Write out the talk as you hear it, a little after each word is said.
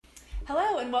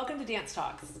and welcome to Dance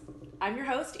Talks. I'm your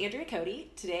host, Andrea Cody.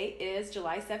 Today is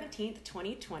July 17th,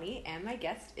 2020, and my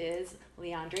guest is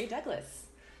LeAndre Douglas.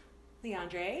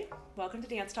 LeAndre, welcome to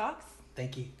Dance Talks.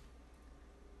 Thank you.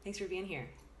 Thanks for being here.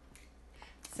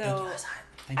 So,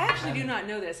 I actually do not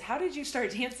know this. How did you start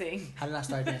dancing? How did I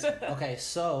start dancing? Okay,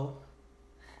 so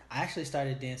I actually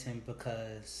started dancing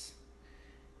because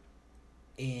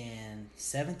in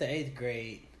 7th or 8th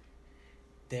grade,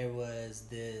 there was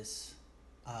this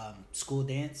school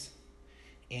dance,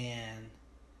 and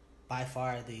by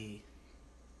far the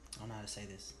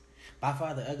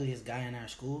ugliest guy in our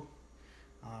school.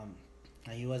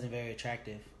 He wasn't very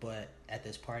attractive, but at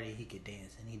this party he could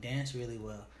dance, and he danced really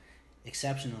well,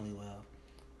 exceptionally well,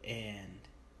 and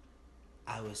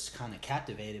I was kind of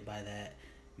captivated by that,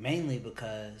 mainly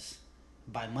because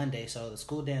by Monday, so the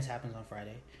school dance happens on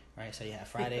Friday, right? So you have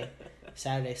Friday,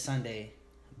 Saturday, Sunday.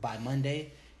 By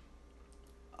Monday,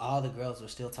 all the girls were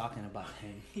still talking about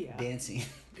him dancing.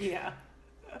 Yeah.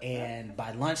 And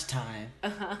by lunchtime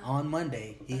on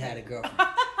Monday, he had a girlfriend.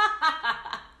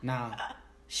 Now,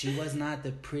 she was not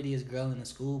the prettiest girl in the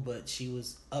school, but she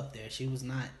was up there. She was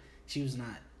not,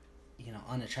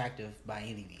 unattractive by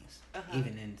any means,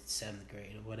 even in 7th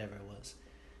grade or whatever it was.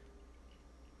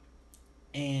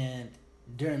 And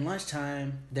during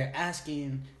lunchtime, they're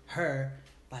asking her,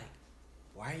 like,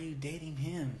 why are you dating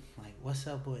him? Like, what's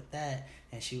up with that?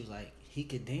 And she was like, he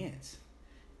could dance.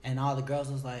 And all the girls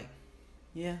was like,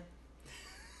 yeah.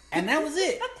 And that was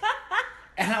it.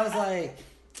 And I was like,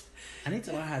 I need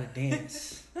to learn how to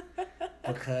dance.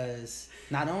 Because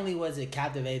not only was it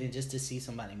captivating just to see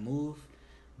somebody move,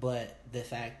 but the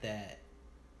fact that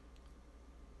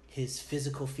his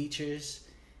physical features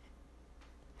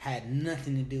had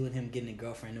nothing to do with him getting a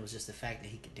girlfriend. It was just the fact that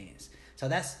he could dance. So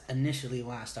that's initially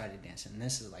when I started dancing.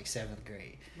 This is like 7th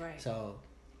grade. Right. So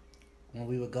when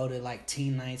we would go to like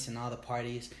teen nights and all the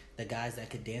parties, the guys that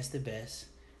could dance the best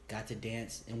got to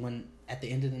dance. And when at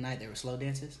the end of the night there were slow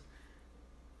dances,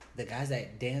 the guys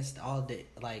that danced all day,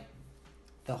 like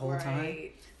the whole time,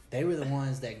 they were the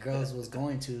ones that girls was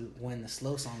going to when the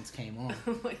slow songs came on.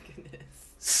 Oh my goodness.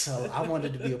 So I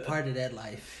wanted to be a part of that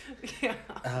life. Yeah.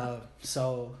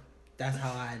 So that's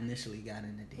how I initially got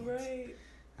into dance. Right.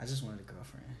 I just wanted a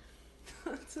girlfriend.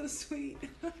 That's so sweet.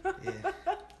 Yeah.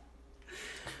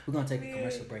 We're going to take a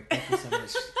commercial break. Thank you so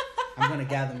much. I'm going to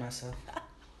gather myself.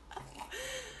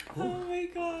 Ooh. Oh my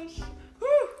gosh. Woo.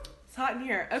 It's hot in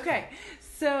here. Okay.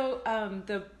 So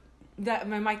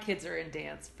my kids are in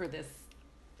dance for this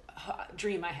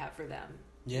dream I have for them.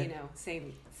 Yeah.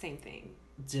 Same thing.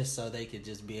 Just so they could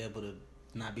just be able to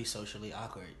not be socially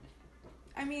awkward.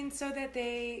 I mean, so that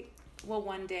they will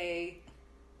one day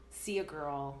see a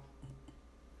girl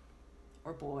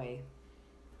or boy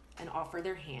and offer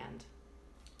their hand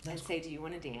and say, do you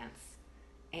want to dance?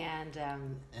 And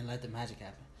let the magic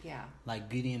happen. Yeah. Like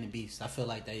Beauty and the Beast. I feel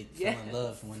like they fell in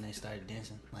love when they started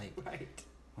dancing. Like right.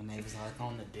 When they was like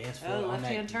on the dance floor. Oh, on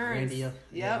left-hand that turns.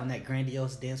 on that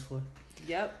grandiose dance floor.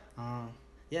 Yep.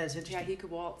 Yeah, it's interesting. Yeah, he could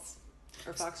waltz.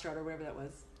 Or foxtrot or whatever that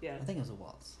was. Yeah. I think it was a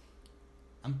waltz.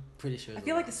 I'm pretty sure. I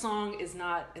feel like the song is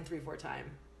not in 3/4 time.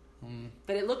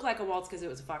 But it looked like a waltz because it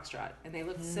was a foxtrot. And they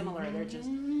looked similar. They're just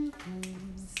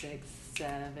 6,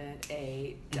 7,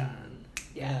 8, done.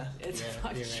 Yeah, it's a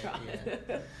foxtrot.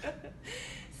 Yeah.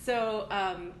 So,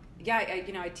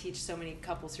 I teach so many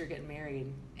couples who are getting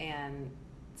married. And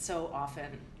so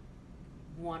often,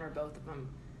 one or both of them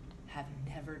have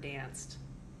never danced.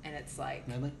 And it's like...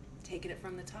 Really? Taking it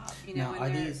from the top, Now, are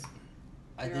these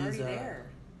already there?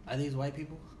 Are these white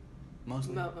people?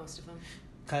 Mostly. Most of them.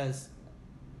 Because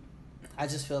I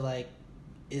just feel like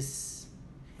it's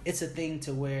a thing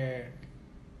to where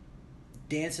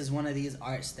dance is one of these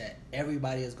arts that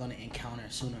everybody is going to encounter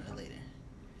sooner or later.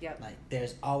 Yep. Like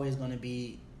there's always going to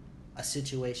be a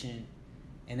situation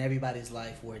in everybody's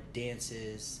life where dance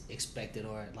is expected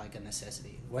or like a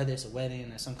necessity, whether it's a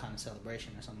wedding or some kind of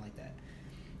celebration or something like that,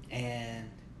 and.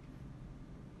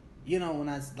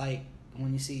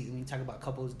 When you talk about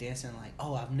couples dancing, like,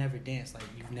 oh, I've never danced. Like,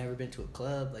 you've never been to a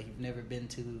club. Like, you've never been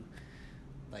to,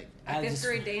 like... A fifth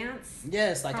grade dance?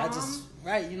 Yes, like, prom? I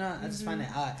just find it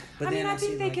odd. But I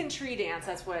think they can tree dance.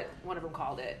 That's what one of them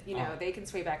called it. They can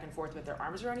sway back and forth with their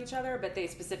arms around each other, but they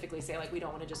specifically say, like, we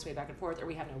don't want to just sway back and forth, or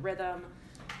we have no rhythm,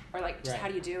 or, like, just how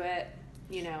do you do it,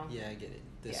 Yeah, I get it.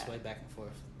 The sway back and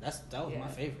forth. That was my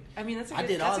favorite. I mean, that's a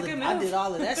good move. I did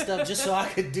all of that stuff just so I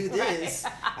could do this.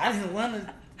 Right. I didn't want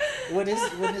to... When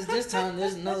it's this time,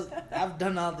 I've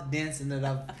done all the dancing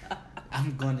that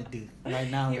I'm going to do right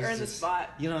now. You earned the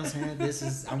spot. You know what I'm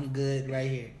saying? I'm good right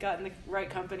here. Got in the right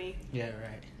company. Yeah,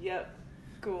 right. Yep.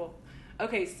 Cool.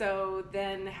 Okay, so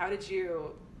then how did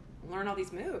you learn all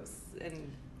these moves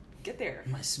and get there.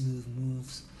 My smooth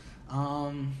moves.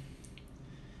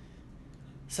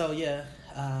 So yeah,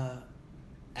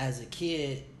 as a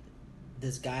kid,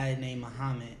 this guy named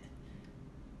Muhammad.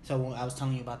 So when I was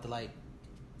telling you about the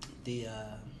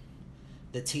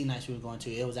teen nights we were going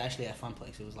to, it was actually at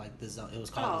Funplex. It was like the Zone. It was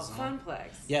called the Zone. Funplex.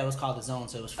 Yeah, it was called the Zone.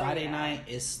 So it was Friday night.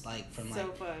 It's like from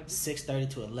so like 6:30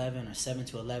 to 11 or 7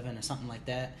 to 11 or something like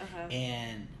that. Uh-huh.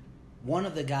 And one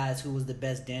of the guys who was the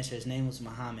best dancer, his name was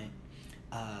Muhammad.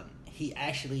 He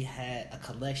actually had a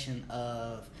collection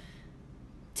of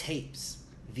tapes,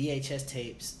 VHS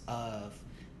tapes of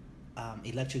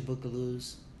Electric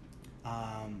Boogaloos,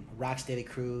 Rocksteady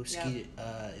Crew, Skeeter,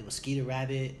 it was Skeeter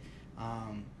Rabbit,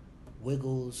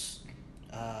 Wiggles,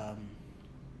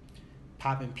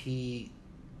 Poppin' Pete,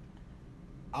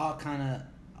 all kind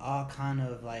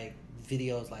of like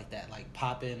videos like that, like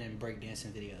poppin' and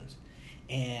breakdancing videos.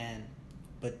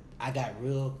 But I got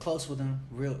real close with them,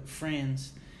 real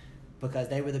friends, because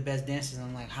they were the best dancers. And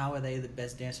I'm like, how are they the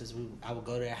best dancers? I would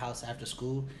go to their house after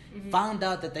school, found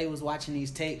out that they was watching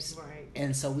these tapes, right.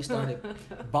 And so we started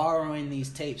borrowing these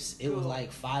tapes. It was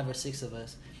like 5 or 6 of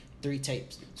us, 3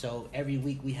 tapes. So every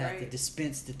week we had to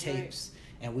dispense the tapes,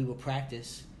 and we would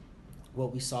practice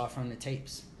what we saw from the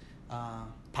tapes.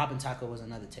 Poppin' Taco was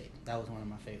another tape. That was one of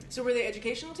my favorites. So were they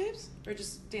educational tapes or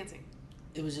just dancing?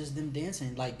 It was just them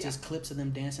dancing, like just clips of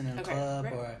them dancing in a club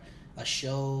or a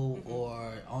show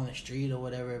or on the street or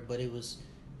whatever. But it was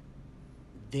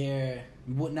there.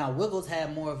 Now Wiggles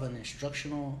had more of an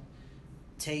instructional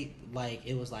tape, like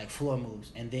it was like floor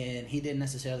moves, and then he didn't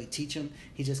necessarily teach them.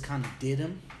 He just kind of did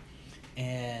them,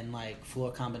 and like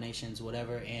floor combinations,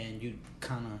 whatever. And you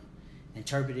kind of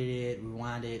interpreted it,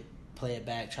 rewind it, play it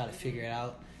back, try to figure it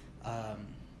out.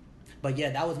 But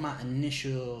yeah, that was my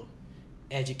initial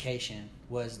education,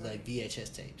 was the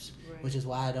VHS tapes, which is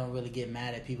why I don't really get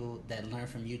mad at people that learn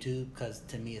from YouTube, because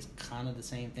to me it's kind of the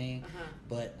same thing.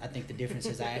 But I think the difference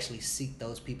is I actually seek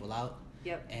those people out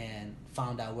and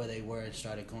found out where they were and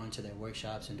started going to their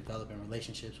workshops and developing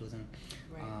relationships with them.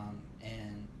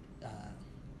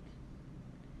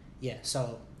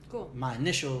 So cool. My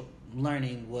initial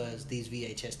learning was these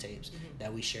VHS tapes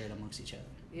that we shared amongst each other.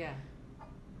 Yeah.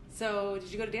 So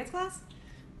did you go to dance class?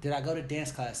 Did I go to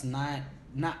dance class? Not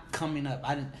coming up.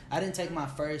 I didn't take my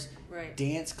first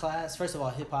dance class. First of all,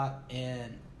 hip hop,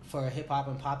 and for hip hop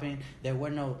and popping, there were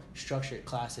no structured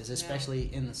classes, especially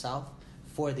in the South.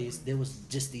 For these, there was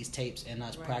just these tapes and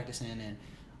us practicing, and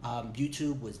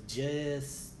YouTube was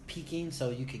just peaking, so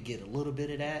you could get a little bit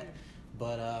of that.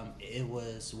 But it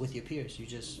was with your peers.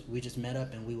 We just met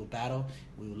up and we would battle.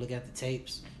 We would look at the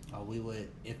tapes, or we would,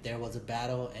 if there was a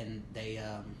battle and they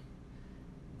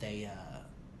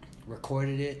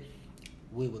recorded it,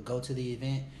 we would go to the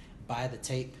event, buy the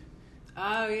tape.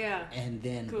 Oh yeah. And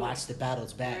then watch the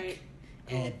battles back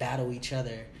and battle each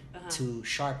other to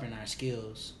sharpen our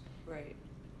skills. Right.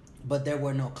 But there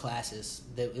were no classes.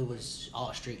 It was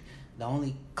all street. The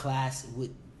only class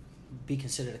would be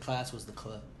considered a class was the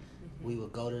club. We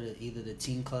would go to either the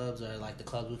teen clubs or like the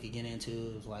clubs we could get into.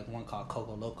 It was like one called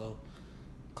Coco Loco.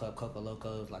 Club Coco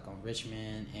Loco. It was like on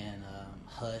Richmond, and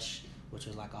Hush, which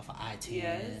was like off of I-10.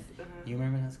 Yes. You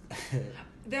remember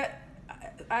that?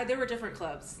 There were different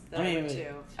clubs that I went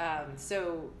to.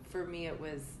 So for me, it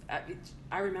was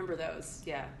I remember those.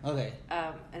 Yeah. Okay.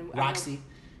 And Roxy.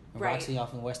 Roxy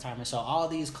off in Westheimer. So all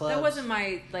these clubs. That wasn't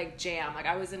my like jam. Like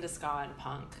I was into ska and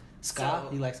punk. Ska?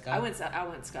 You like ska? I went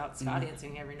ska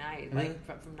dancing every night, really? like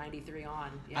from '93 on.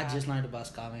 Yeah. I just learned about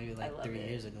ska maybe like 3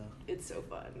 years ago. It's so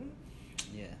fun.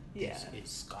 Yeah. Yeah.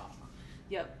 It's ska.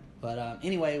 Yep. But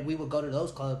anyway, we would go to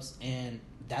those clubs, and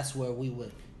that's where we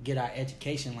would get our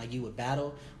education. Like you would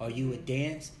battle or you would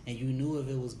dance, and you knew if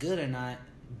it was good or not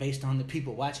based on the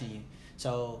people watching you.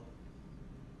 So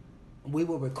we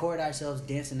would record ourselves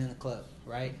dancing in the club,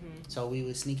 right? So we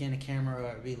would sneak in the camera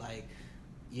or be like,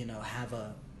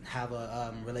 have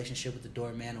a relationship with the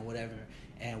doorman or whatever,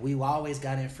 and we always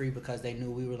got in free because they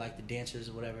knew we were like the dancers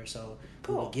or whatever. So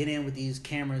we would get in with these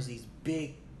cameras, these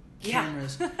big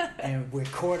cameras, and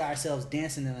record ourselves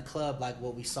dancing in the club like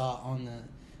what we saw on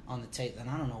the tape. And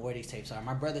I don't know where these tapes are.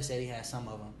 My brother said he has some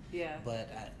of them. Yeah,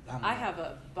 but I don't know. I have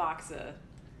a box of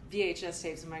VHS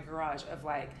tapes in my garage of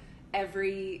like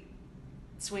every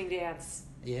swing dance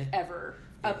ever.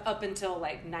 Up until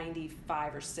like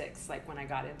 95 or 6, like when I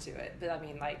got into it. But I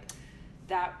mean, like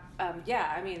that.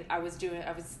 I mean, I was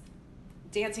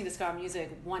dancing to ska music,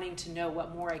 wanting to know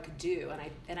what more I could do,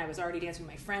 and I was already dancing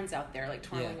with my friends out there, like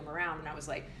twirling them around, and I was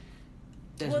like,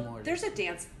 there's a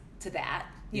dance to that,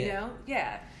 you know?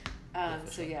 Yeah.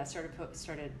 So sure.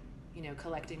 Started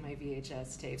collecting my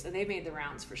VHS tapes, and they made the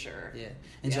rounds for sure. Yeah,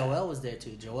 and Joel was there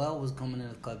too. Joel was coming to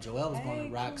the club. Joel was going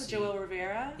to Roxy. Joel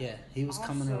Rivera. Yeah, he was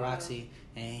coming to Roxy,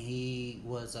 and he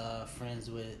was friends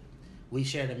with. We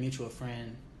shared a mutual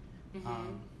friend,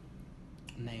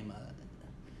 named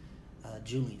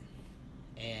Julian,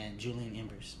 and Julian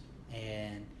Embers,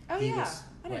 and I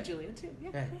know Julian too. Yeah,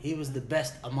 right. He was the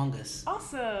best among us.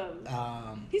 Awesome.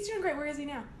 He's doing great. Where is he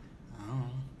now? I don't know.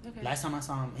 Okay. Last time I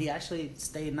saw him, he actually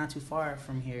stayed not too far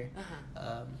from here.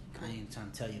 Cool. I ain't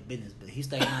trying to tell you business, but he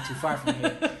stayed not too far from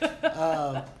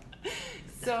here.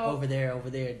 So over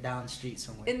there, down the street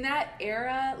somewhere. In that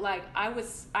era, like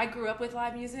I grew up with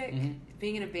live music,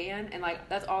 being in a band, and like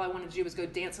that's all I wanted to do was go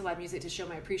dance to live music to show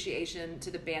my appreciation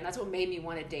to the band. That's what made me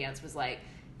want to dance. Was like,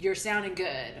 you're sounding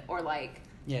good, or like,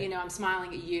 I'm smiling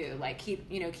at you. Like keep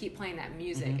playing that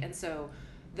music. And so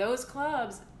those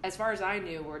clubs, as far as I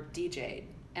knew, were DJ'd.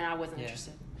 And I wasn't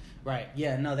interested. Right.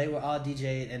 Yeah, no, they were all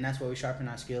DJ'd, and that's where we sharpened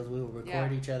our skills. We would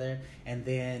record each other, and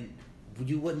then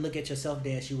you wouldn't look at yourself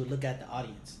dance, you would look at the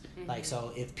audience. Like,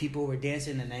 so if people were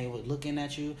dancing and they were looking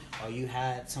at you, or you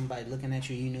had somebody looking at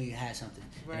you, you knew you had something.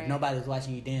 Right. And if nobody was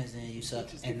watching you dance, then you suck.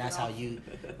 And that's how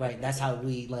that's how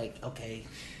we, like, okay,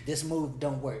 this move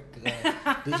don't work.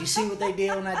 Did you see what they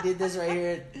did when I did this right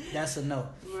here? That's a no.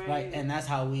 Right? And that's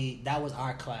how that was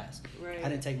our class. Right. I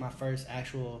didn't take my first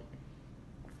actual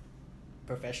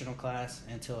professional class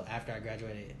until after I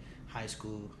graduated high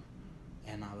school,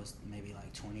 and I was maybe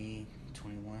like 20,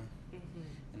 21,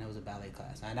 and it was a ballet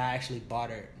class. And I actually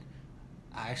bartered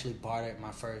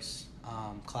my first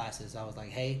classes. I was like,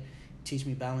 hey, teach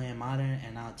me ballet and modern,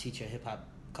 and I'll teach your hip hop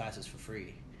classes for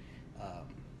free.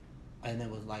 And it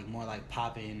was like more like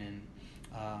popping and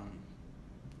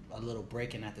a little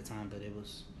breaking at the time, but it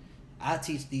was, I'll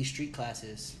teach these street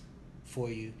classes for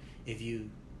you if you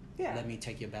let me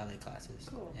take your ballet classes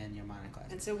and your modern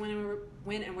classes. And so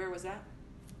when and where was that?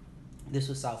 This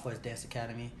was Southwest Dance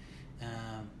Academy.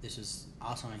 This was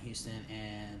also in Houston,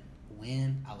 and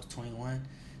when I was 21,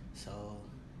 so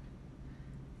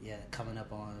coming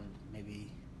up on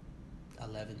maybe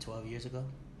 11, 12 years ago.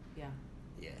 Yeah.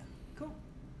 Cool.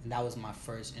 And that was my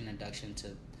first introduction to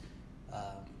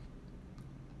a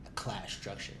class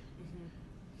structure.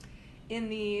 In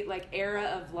the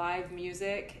era of live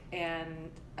music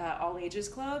and all ages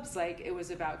clubs, it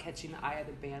was about catching the eye of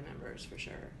the band members for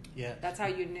sure. Yeah, that's how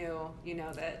you knew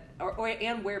that,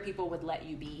 and where people would let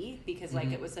you be, because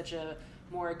it was such a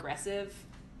more aggressive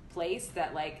place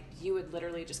that you would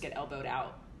literally just get elbowed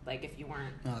out. If you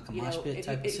weren't, like a mosh pit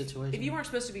type of situation. If you weren't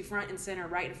supposed to be front and center,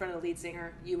 right in front of the lead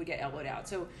singer, you would get elbowed out.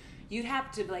 So you'd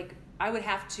have to I would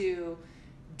have to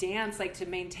dance to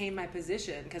maintain my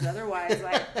position, because otherwise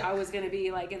I was gonna be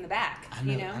in the back. I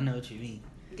know what you mean.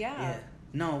 Yeah.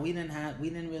 No, we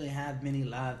didn't really have many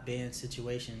live band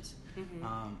situations,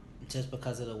 just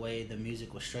because of the way the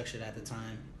music was structured at the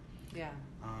time. Yeah.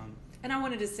 And I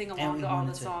wanted to sing along to all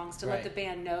the songs to let the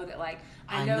band know that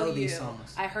I know you. These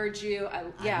songs. I heard you. I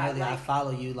know that I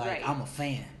follow you. I'm a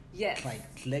fan. Yes.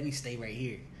 Let me stay right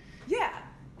here. Yeah.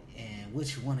 And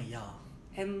which one of y'all?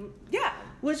 And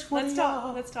which one of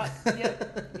y'all? Let's talk.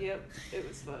 Yep. It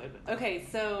was fun. Okay,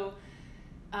 so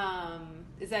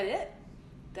is that it?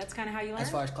 That's kind of how you learn? As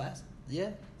far as class?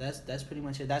 Yeah, that's pretty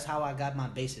much it. That's how I got my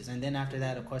basis. And then after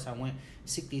that, of course, I went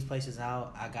seek these places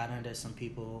out. I got under some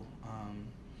people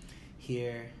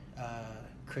here,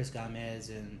 Chris Gomez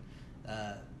and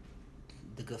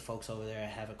the good folks over there at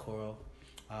Havoc Choral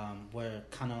were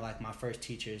kind of my first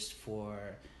teachers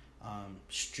for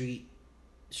street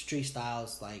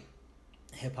styles like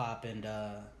hip hop and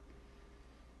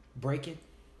breaking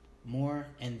more.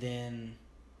 And then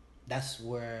that's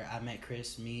where I met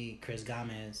Chris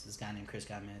Gomez, this guy named Chris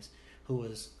Gomez, who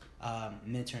was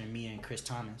mentoring me and Chris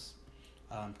Thomas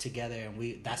together,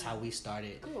 and that's how we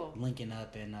started linking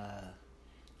up and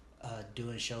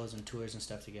doing shows and tours and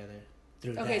stuff together.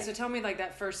 Okay, so tell me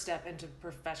that first step into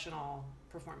professional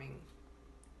performing.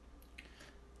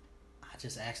 I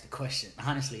just asked the question,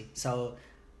 honestly. So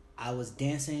I was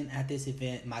dancing at this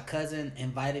event. My cousin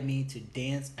invited me to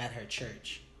dance at her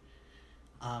church.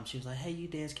 She was like, hey, you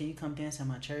dance, can you come dance at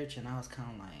my church? And I was kind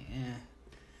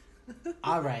of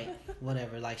all right,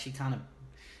 whatever. She kind of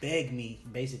begged me,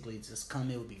 basically, just come,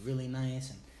 it would be really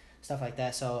nice and stuff like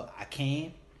that. So I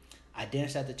came, I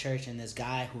danced at the church, and this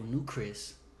guy who knew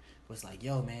Chris was like,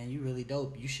 yo, man, you really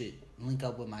dope. You should link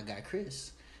up with my guy,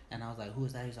 Chris. And I was like, who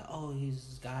is that? He's like, oh, he's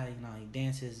this guy, he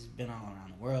dances, he's been all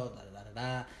around the world,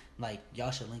 da-da-da-da-da. Y'all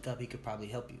should link up, he could probably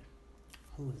help you.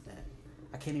 Who is that?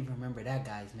 I can't even remember that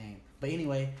guy's name. But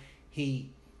anyway, he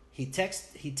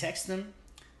texted him,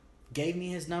 gave me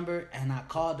his number, and I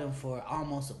called him for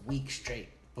almost a week straight.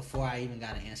 before I even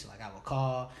got an answer. Like, I would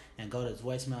call and go to his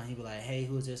voicemail, and he'd be like, hey,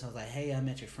 who's this? I was like, hey, I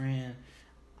met your friend.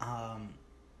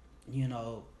 You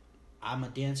know, I'm a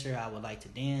dancer. I would like to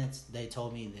dance. They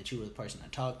told me that you were the person to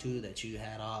talk to, that you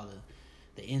had all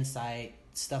the insight,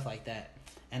 stuff like that.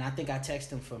 And I think I texted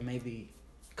him for maybe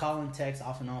call and text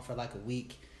off and on for like a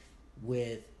week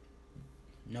with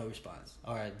no response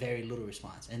or very little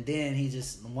response. And then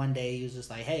one day he was just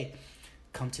like, hey,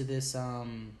 come to this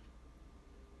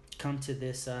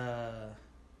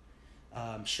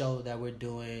show that we're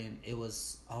doing. It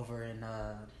was over in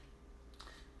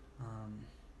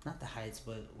not the Heights,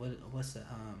 but what's the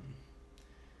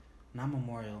not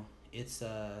Memorial. It's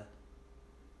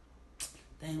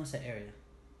what's the area?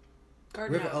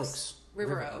 Garden River Oaks.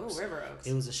 River Oaks.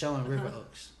 It was a show in River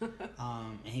Oaks.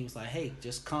 And he was like, hey,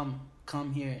 just come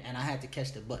here. And I had to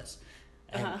catch the bus.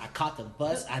 And I caught the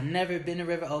bus. I'd never been to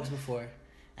River Oaks before.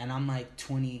 And I'm like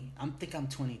 20, I'm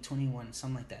 20, 21,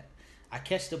 something like that. I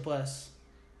catch the bus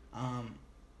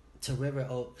to River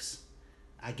Oaks.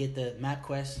 I get the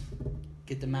MapQuest,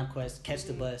 catch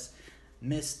the bus,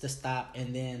 miss the stop,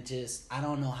 and then I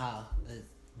don't know how,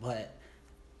 but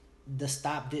the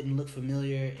stop didn't look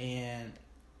familiar, and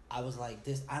I was like,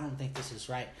 I don't think this is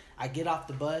right. I get off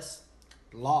the bus,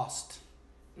 lost,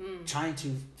 trying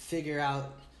to figure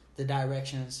out the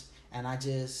directions, and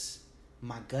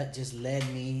my gut just led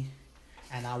me,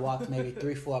 and I walked maybe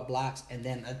 3-4 blocks, and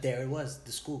then there it was,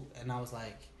 the school, and I was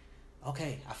like,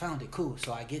 okay, I found it, cool.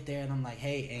 So I get there, and I'm like,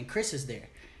 hey, and Chris is there.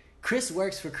 Chris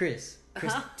works for Chris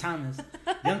Thomas.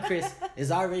 Young Chris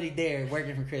is already there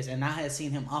working for Chris, and I had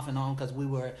seen him off and on because we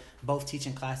were both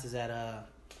teaching classes at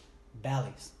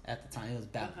Bally's at the time. It was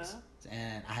Bally's,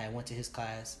 and I had went to his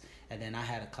class, and then I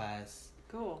had a class.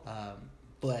 Cool.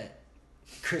 But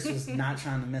Chris was not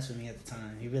trying to mess with me at the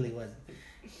time. He really wasn't.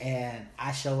 And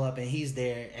I show up, and he's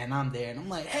there, and I'm there, and I'm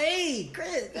like, hey,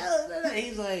 Chris.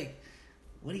 He's like,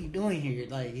 what are you doing here?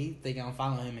 Like, he think I'm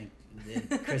following him, and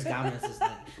then Chris Gomez is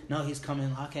like, no, he's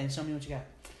coming. Okay, show me what you got.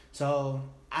 So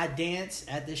I dance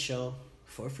at this show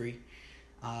for free,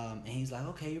 and he's like,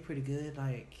 okay, you're pretty good.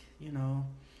 Like,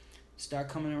 start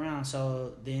coming around.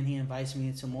 So then he invites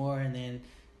me to more, and then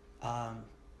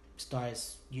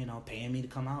starts, paying me to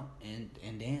come out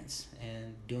and dance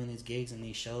and doing these gigs and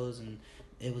these shows. And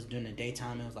it was during the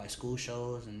daytime. It was like school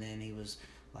shows, and then he was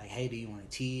like, hey, do you want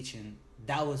to teach? And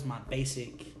that was my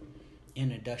basic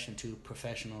introduction to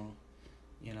professional,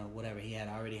 whatever. He had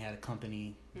already had a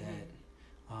company that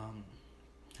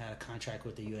had a contract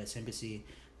with the U.S. Embassy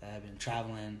that had been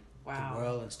traveling the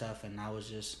world and stuff, and I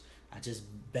just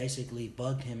basically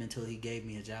bugged him until he gave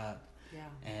me a job. Yeah.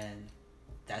 And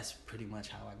that's pretty much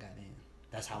how I got in.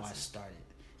 That's how I started.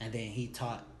 And then he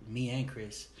taught me and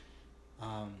Chris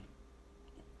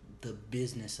the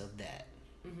business of that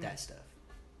stuff.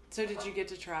 So did you get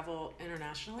to travel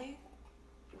internationally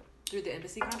through the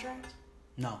embassy contract?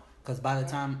 No, because by the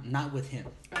time, not with him,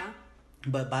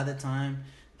 but by the time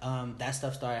that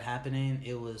stuff started happening,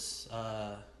 it was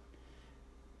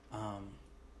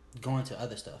going to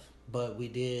other stuff. But we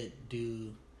did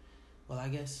do, I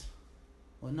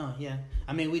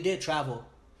mean, we did travel,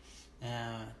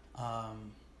 and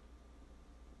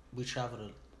we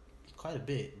traveled quite a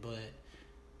bit, but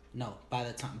no, by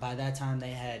that time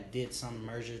they did some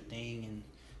merger thing and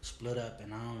split up,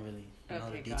 and I don't really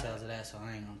know the details of that, so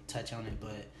I ain't gonna touch on it.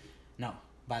 But no,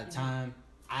 by the time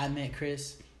I met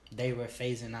Chris, they were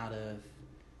phasing out of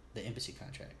the embassy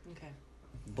contract. Okay.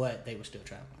 But they were still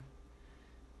traveling.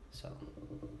 So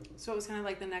it was kind of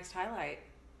like the next highlight.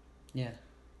 Yeah.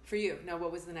 For you. No,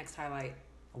 what was the next highlight?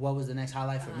 What was the next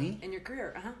highlight for me? In your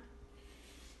career.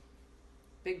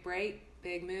 Big break,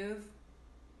 big move.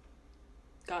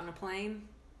 Got in a plane.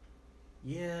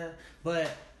 Yeah, but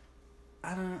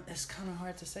it's kind of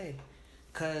hard to say,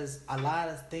 cause a lot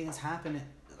of things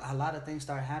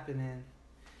start happening.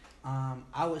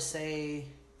 I would say,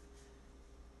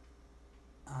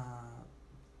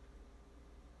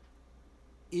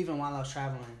 even while I was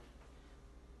traveling,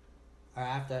 or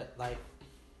after, like,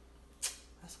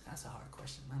 that's a hard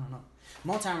question. I don't know.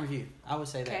 Motown Review, I would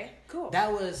say that. Okay, cool.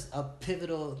 That was a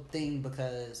pivotal thing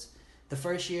because the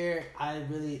first year I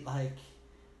really, like,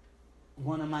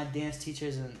 one of my dance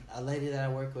teachers and a lady that I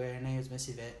work with, her name is Miss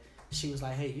Yvette, she was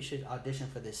like, hey, you should audition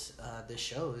for this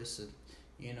show. It's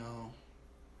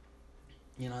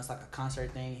it's like a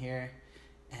concert thing here,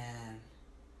 and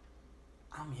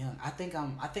I'm young. I think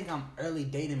I'm early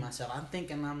dating myself. I'm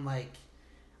thinking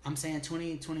I'm saying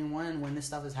 20, 21 when this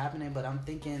stuff is happening, but I'm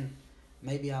thinking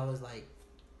maybe I was like,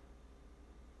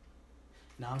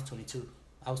 no, I was 22.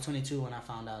 I was 22 when I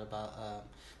found out about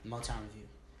Motown Review.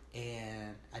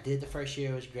 And I did the first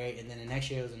year, it was great. And then the next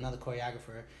year, it was another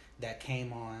choreographer that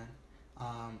came on,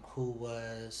 who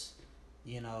was,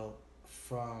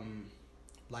 from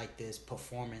like this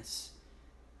performance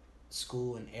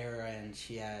school and era, and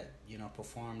she had,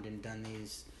 performed and done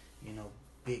these,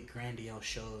 big grandiose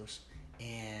shows.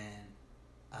 And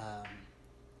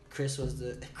Chris was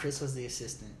the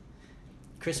assistant.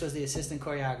 Chris was the assistant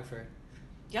choreographer.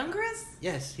 Young Chris?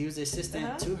 Yes, he was the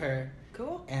assistant to her.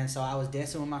 Cool. And so I was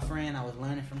dancing with my friend. I was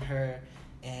learning from her,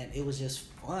 and it was just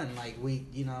fun. Like we,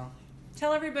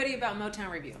 Tell everybody about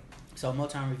Motown Review. So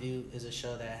Motown Review is a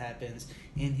show that happens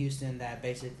in Houston that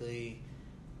basically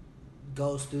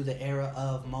goes through the era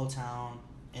of Motown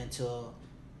until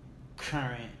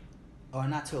current, or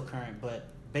not till current, but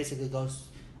basically goes.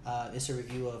 It's a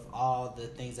review of all the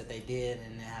things that they did,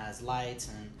 and it has lights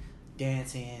and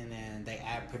dancing, and they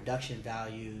add production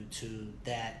value to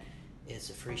that. It's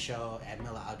a free show at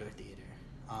Miller Outdoor Theater.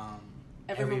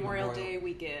 Every Memorial Day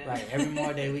weekend. Right, every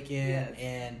Memorial Day weekend. Yes.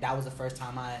 And that was the first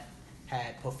time I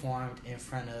had performed in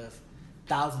front of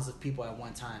thousands of people at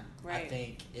one time. Right. I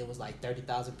think it was like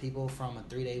 30,000 people from a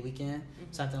 3-day weekend,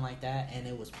 something like that. And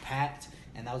it was packed.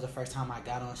 And that was the first time I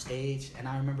got on stage. And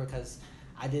I remember because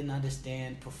I didn't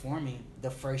understand performing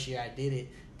the first year I did it,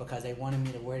 because they wanted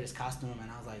me to wear this costume.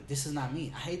 And I was like, this is not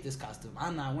me. I hate this costume.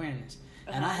 I'm not wearing this.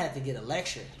 And I had to get a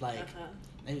lecture. Like,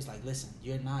 they was like, listen,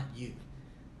 you're not you.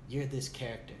 You're this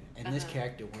character. And this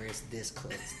character wears this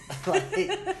clothes. Like,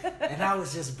 and I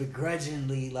was just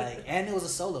begrudgingly like, and it was a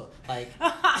solo. Like,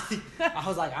 I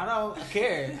was like, I don't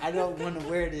care. I don't want to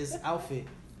wear this outfit.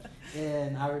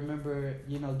 And I remember,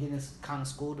 getting kind of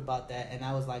schooled about that. And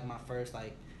that was like my first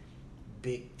like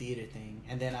big theater thing.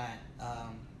 And then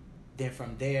then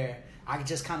from there, I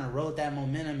just kind of rode that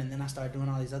momentum, and then I started doing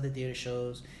all these other theater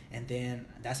shows, and then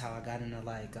that's how I got into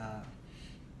like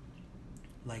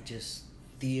just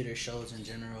theater shows in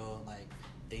general, like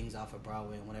things off of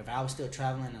Broadway and whatever. I was still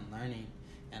traveling and learning,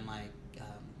 and like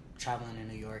traveling in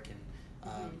New York, and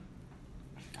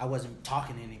I wasn't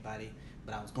talking to anybody,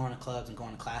 but I was going to clubs and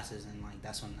going to classes, and like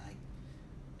that's when like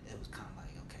it was kind of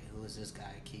like, okay, who is this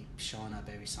guy? Keep showing up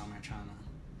every summer trying to,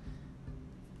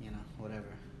 whatever.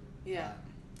 Yeah.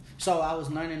 So I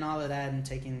was learning all of that and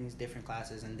taking these different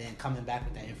classes, and then coming back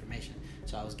with that information.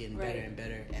 So I was getting better and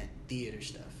better at theater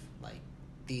stuff, like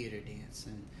theater dance,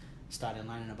 and started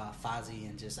learning about Fozzy,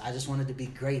 and I just wanted to be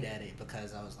great at it,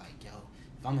 because I was like, yo,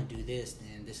 if I'm gonna do this,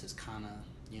 then this is kind of,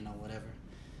 whatever.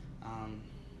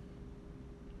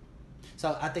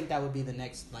 So I think that would be the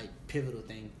next like pivotal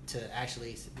thing, to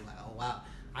actually be like, oh wow,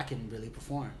 I can really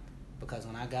perform, because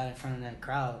when I got in front of that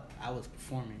crowd, I was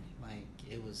performing. Like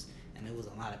it was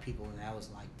a lot of people, and that was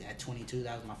like at 22,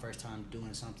 that was my first time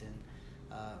doing something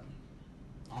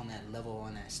on that level,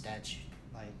 on that statue,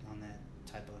 like on that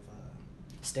type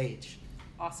of stage.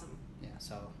 Awesome. Yeah.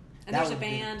 So. And there's a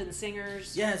band and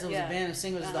singers. Yes, it was a band and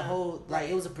singers. The whole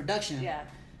it was a production. Yeah.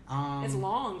 It's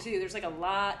long too. There's like a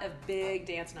lot of big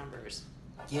dance numbers.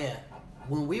 Yeah.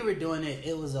 When we were doing it,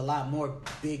 it was a lot more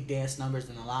big dance numbers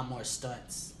and a lot more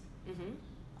stunts.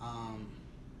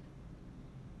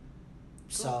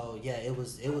 So yeah, it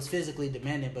was physically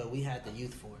demanding, but we had the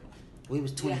youth for it. We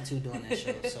was 22 doing that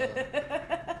show, so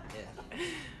yeah.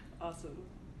 Awesome.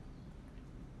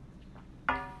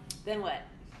 Then what?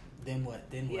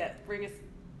 Yeah, bring us.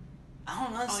 I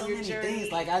don't know, so many journey.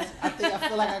 things. Like I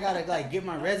feel like I gotta like get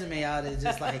my resume out and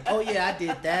just like, oh yeah, I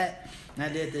did that. And I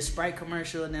did the Sprite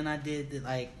commercial, and then I did the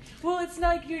like. Well, it's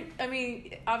not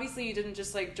like obviously you didn't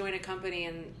just like join a company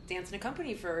and dance in a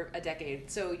company for a decade.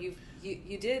 So you've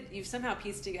somehow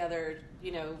pieced together,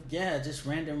 Yeah, just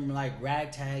random like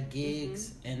ragtag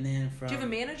gigs, and then from. Do you have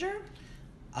a manager?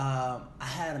 I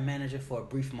had a manager for a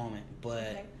brief moment,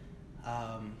 but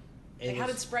how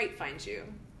did Sprite find you?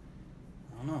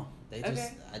 I don't know. They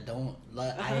just I don't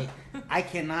like I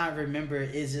cannot remember.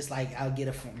 It's just like I'll get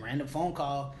a random phone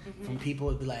call from people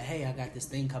would be like, hey, I got this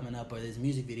thing coming up, or this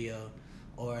music video,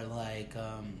 or like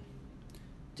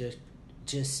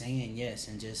just saying yes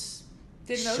and just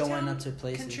showing up to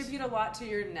places. Contribute a lot to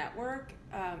your network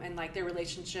and like their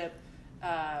relationship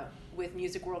with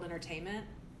Music World Entertainment?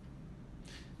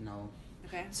 No.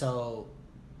 Okay. So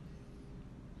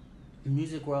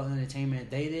Music World Entertainment,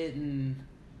 they didn't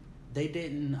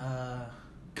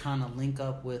kind of link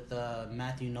up with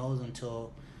Matthew Knowles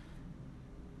until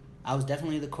I was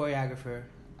definitely the choreographer.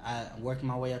 I worked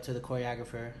my way up to the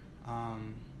choreographer,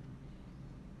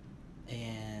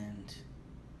 and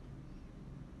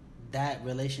that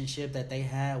relationship that they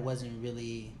had wasn't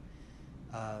really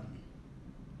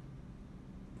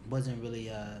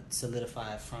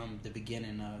solidified from the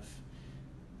beginning of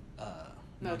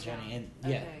my Motown. journey. And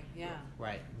Okay, yeah.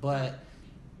 Right. But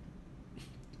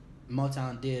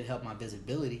Motown did help my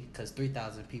visibility because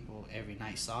 3,000 people every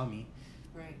night saw me.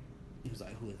 Right. It was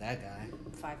like, who is that guy?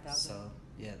 5,000. So,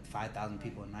 5,000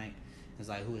 people a night. It's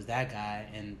like, who is that guy?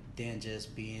 And then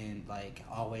just being like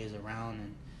always around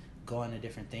and going to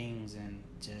different things, and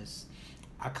just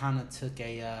I kind of took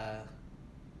a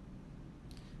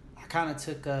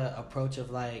approach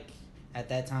of like, at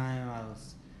that time I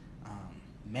was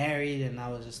married, and I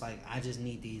was just like, I just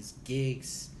need these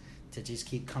gigs to just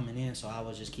keep coming in, so I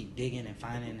would just keep digging and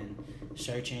finding and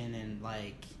searching and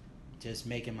like just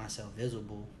making myself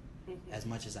visible as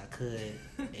much as I could.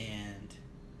 And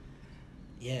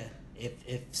yeah,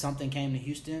 if something came to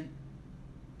Houston,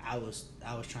 I was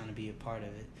trying to be a part of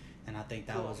it, and I think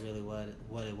that was really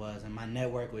what it was. And my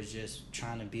network was just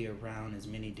trying to be around as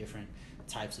many different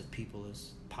types of people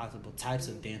as possible, types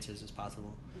of dancers as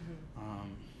possible.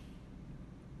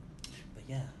 But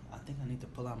yeah, I think I need to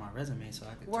pull out my resume so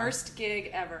I could. Worst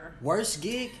gig ever. Worst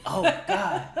gig? Oh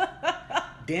God.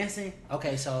 Dancing?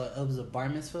 Okay, so it was a bar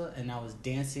mitzvah, and I was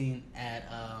dancing at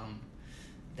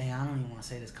dang, I don't even want to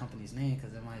say this company's name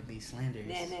because it might be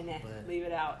slanderous. Nah. But, leave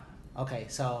it out. Okay,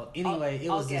 so anyway, it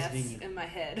was this venue. In my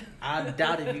head. I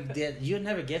doubt if you did. You'd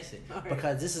never guess it, right.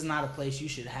 because this is not a place you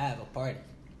should have a party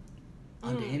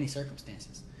under any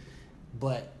circumstances.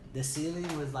 But the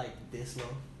ceiling was like this low.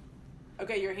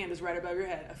 Okay, your hand is right above your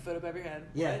head, a foot above your head.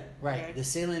 Yeah, right. Okay. The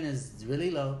ceiling is really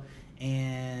low,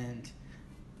 and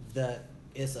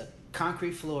it's a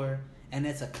concrete floor, and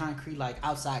it's a concrete, like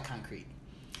outside concrete,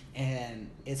 and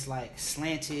it's like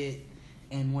slanted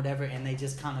and whatever, and they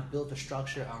just kind of built a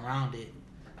structure around it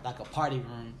like a party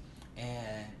room,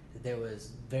 and there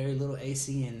was very little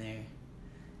AC in there,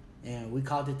 and we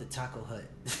called it the Taco Hut.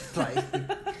 Like,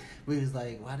 we was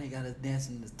like, why they got us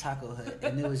dancing in the Taco Hut?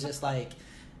 And it was just like,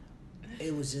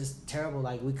 it was just terrible.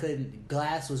 Like, we couldn't,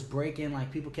 glass was breaking,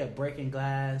 like people kept breaking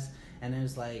glass, and it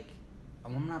was like,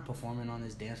 I'm not performing on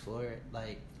this dance floor,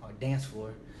 like, or dance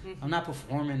floor. I'm not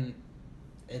performing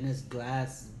in this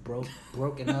glass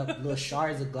broken up little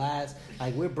shards of glass.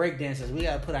 Like, we're break dancers. We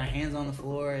gotta put our hands on the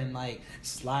floor and like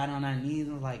slide on our knees.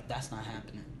 And like, that's not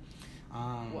happening.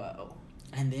 Whoa.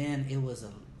 And then it was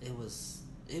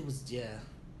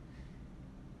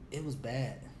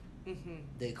bad.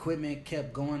 The equipment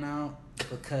kept going out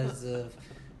because of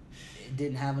it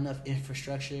didn't have enough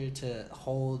infrastructure to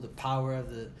hold the power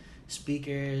of the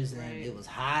speakers, and it was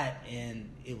hot, and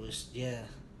it was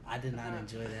I did not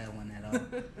enjoy that one at all.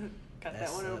 Got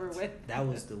that one over with. That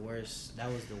was the worst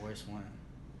one.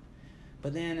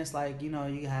 But then it's like, you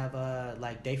have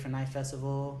like Day for Night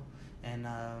Festival, and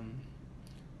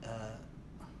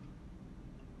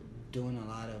doing a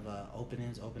lot of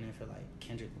opening for like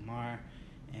Kendrick Lamar,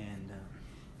 and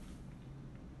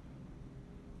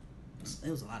it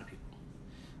was a lot of people.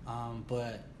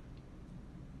 But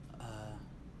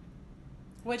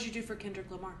what'd you do for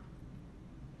Kendrick Lamar?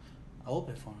 I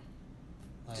opened for him.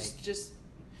 Like, just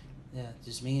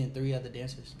me and 3 other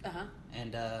dancers.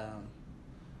 And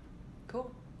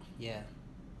cool. Yeah.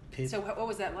 So what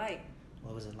was that like?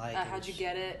 What was it like? How'd you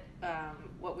get it?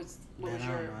 What was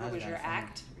your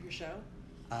act? Your show?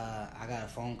 I got a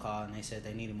phone call, and they said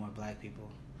they needed more black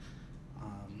people.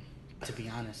 To be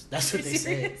honest, that's what they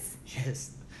said.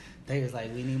 Yes, they was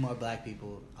like, we need more black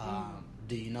people.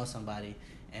 Do you know somebody?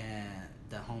 And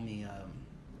the homie,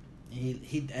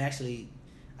 he actually,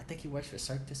 I think he works for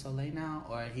Cirque du Soleil now,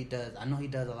 or he does. I know he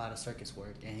does a lot of circus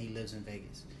work, and he lives in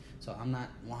Vegas. So I'm not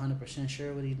 100%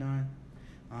 sure what he's doing.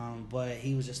 But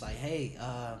he was just like, hey,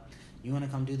 you want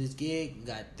to come do this gig? You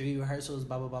got 3 rehearsals,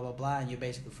 blah, blah, blah, blah, blah, and you're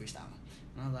basically freestyling.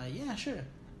 And I was like, yeah, sure.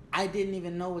 I didn't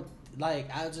even know what,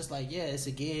 like, I was just like, yeah, it's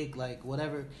a gig, like,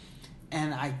 whatever.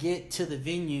 And I get to the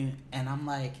venue, and I'm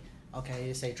like, okay,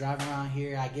 they say drive around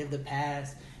here. I give the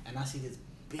pass, and I see this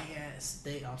big-ass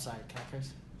stage. I'm sorry, can I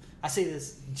curse? I see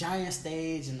this giant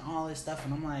stage and all this stuff,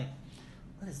 and I'm like,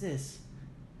 what is this?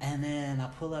 And then I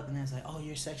pull up, and it's like, oh,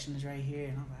 your section is right here.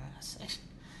 And I'm like, section?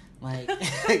 Like,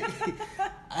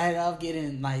 I end up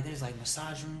getting, like, there's, like,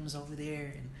 massage rooms over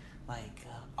there, and, like,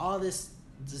 all this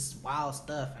wild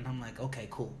stuff. And I'm like, okay,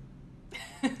 cool.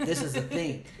 This is a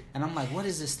thing. And I'm like, what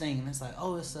is this thing? And it's like,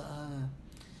 oh, it's a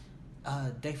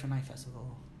Day for Night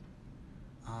Festival.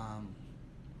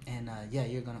 Yeah,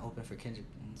 you're going to open for Kendrick.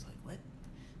 And I was like, what?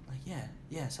 Like,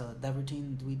 yeah, so that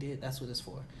routine we did, that's what it's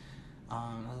for.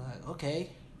 I was like, okay,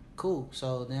 cool.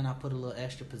 So then I put a little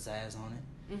extra pizzazz on it.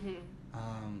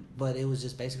 But it was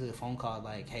just basically a phone call,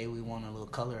 like, hey, we want a little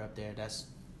color up there. That's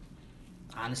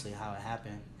honestly how it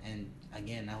happened. And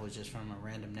again, that was just from a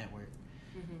random network.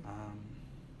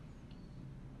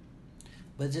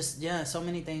 But just so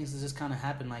many things just kind of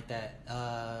happen like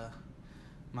that.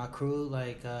 My crew,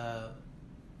 like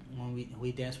when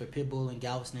we danced with Pitbull in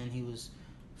Galveston, he was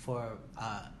for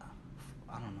I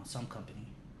don't know, some company.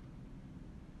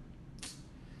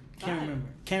 Can't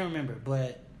remember,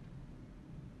 but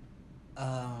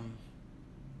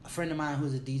a friend of mine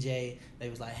who's a DJ, they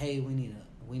was like, hey, we need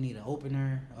an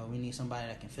opener, or we need somebody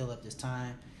that can fill up this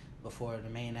time before the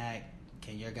main act.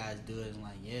 Can your guys do it? And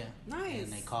like, yeah. Nice.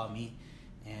 And they called me,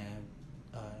 and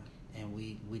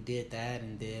we did that,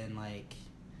 and then like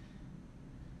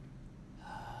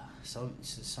so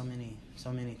many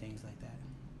things like that.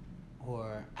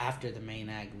 Or after the main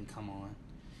act, we come on.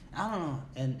 I don't know,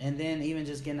 and then even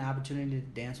just getting the opportunity to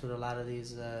dance with a lot of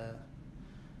these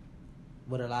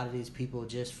people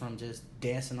just from just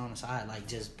dancing on the side, like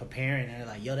just preparing, and they're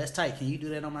like, yo, that's tight, can you do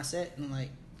that on my set? And I'm like,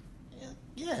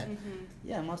 yeah,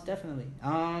 most definitely.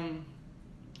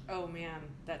 Oh man,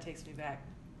 that takes me back.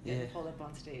 Yeah. Pulled up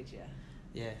on stage,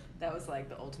 yeah, that was like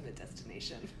the ultimate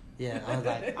destination. Yeah, I was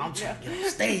like, I'm trying to get on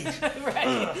stage.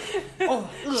 Right.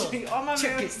 All my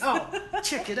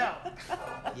check it out.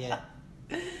 Yeah.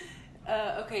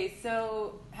 Okay,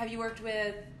 so have you worked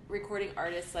with recording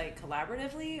artists like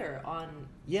collaboratively or on?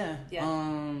 Yeah.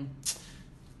 Dang,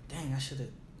 I should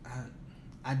have.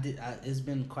 I did. It's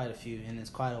been quite a few, and it's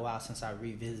quite a while since I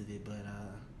revisited. But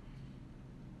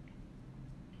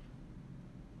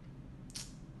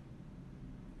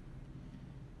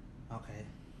okay,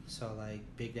 so like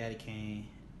Big Daddy Kane,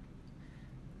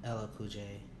 LL Cool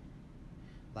J,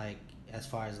 like as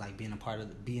far as like being a part of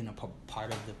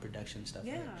the production stuff.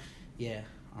 Yeah. Right? Yeah.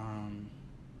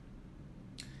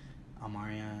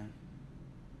 Omarion.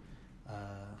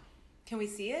 Can we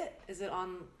see it? Is it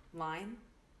online?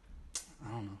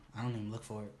 I don't know. I don't even look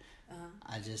for it. Uh-huh.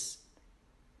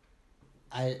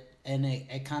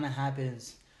 It kind of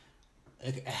happens.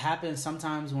 It happens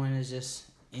sometimes when it's just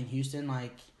in Houston,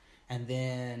 like, and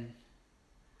then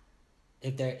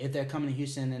if they're coming to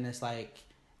Houston, and it's like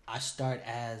I start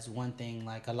as one thing,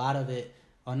 like a lot of it,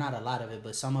 or not a lot of it,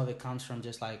 but some of it comes from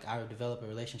just like I would develop a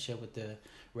relationship with the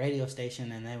radio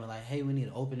station, and they were like, hey, we need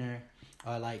an opener,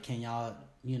 or like, can y'all,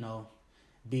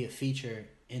 be a feature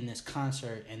in this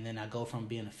concert? And then I go from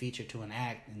being a feature to an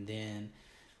act, and then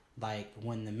like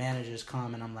when the managers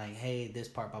come and I'm like, hey, this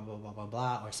part, blah blah blah blah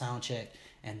blah, or sound check,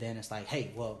 and then it's like,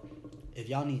 hey, well, if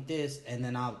y'all need this, and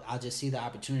then I'll just see the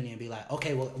opportunity and be like,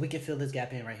 okay, well, we can fill this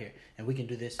gap in right here, and we can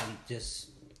do this, and just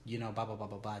blah blah blah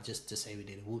blah blah, just to say we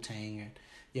did a Wu-Tang,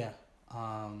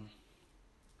 and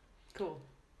cool.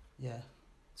 Yeah,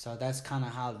 so that's kind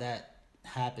of how that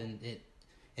happened.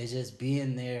 It's just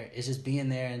being there. It's just being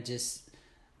there and just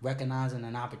recognizing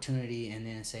an opportunity, and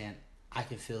then saying, I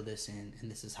can fill this in,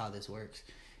 and this is how this works,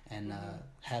 and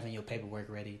having your paperwork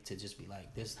ready to just be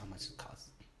like, this is how much it costs,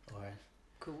 or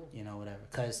cool, whatever.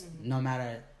 Because no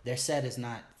matter, their set is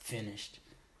not finished,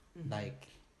 like,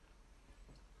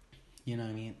 you know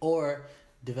what I mean, or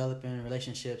developing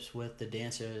relationships with the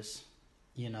dancers,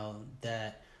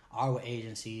 that are with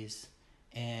agencies,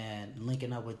 and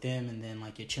linking up with them, and then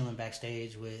like you're chilling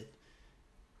backstage with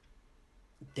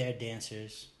their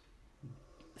dancers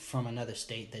from another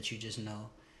state that you just know,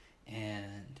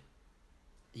 and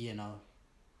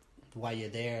while you're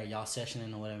there, y'all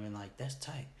sessioning or whatever, and like, that's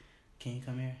tight, can you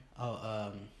come here?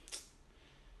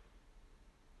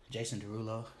 Jason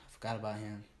Derulo, I forgot about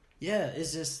him. Yeah,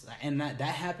 it's just, and that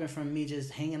happened from me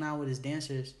just hanging out with his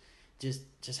dancers, just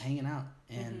hanging out,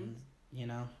 and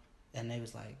and they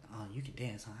was like, oh, you can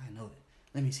dance, huh? I know it,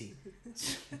 let me see.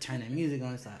 Turn that music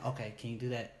on. It's like, okay, can you do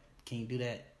that? Can you do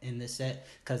that in this set?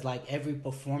 Because like every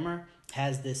performer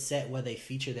has this set where they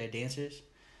feature their dancers.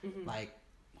 Like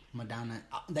Madonna,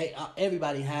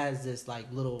 everybody has this like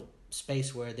little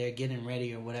space where they're getting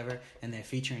ready or whatever, and they're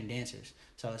featuring dancers.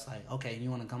 So it's like, okay, you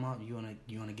want to come out? You want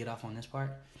to get off on this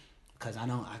part? Because I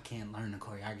know I can't learn the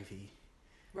choreography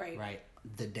right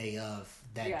the day of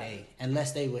that day,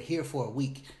 unless they were here for a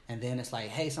week, and then it's like,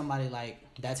 hey, somebody, like,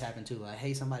 that's happened too, like,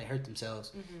 hey, somebody hurt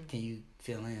themselves, can you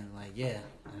fill in? Like, yeah,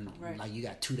 and like you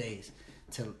got 2 days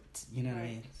to what I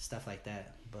mean, stuff like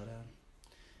that. But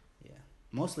yeah,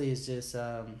 mostly it's just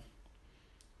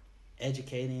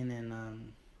educating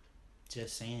and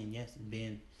just saying yes, and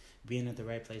being at the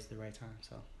right place at the right time.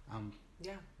 So I'm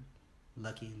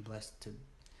lucky and blessed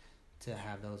to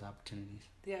have those opportunities.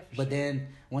 Yeah, but then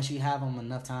once you have them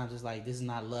enough times, it's like, this is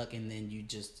not luck, and then you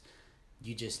just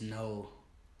know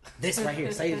this right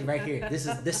here, say it right here. This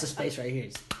is space right here.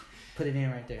 Just put it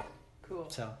in right there. Cool.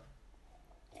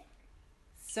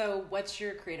 So what's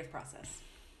your creative process?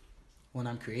 When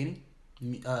I'm creating,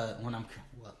 When I'm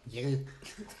yeah,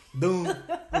 boom.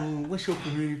 What's your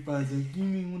career process? You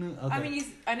mean when? Okay. I mean,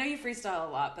 I know you freestyle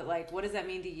a lot, but like, what does that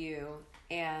mean to you?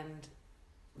 And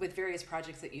with various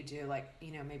projects that you do, like,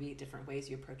 you know, maybe different ways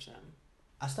you approach them.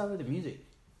 I start with the music.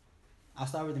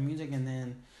 And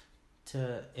then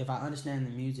if I understand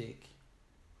the music,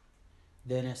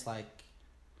 then it's like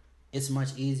it's much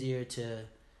easier to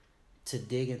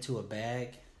dig into a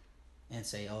bag and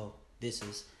say, oh, this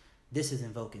is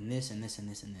invoking this and this and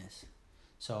this and this.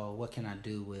 So what can I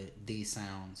do with these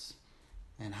sounds,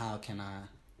 and how can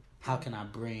I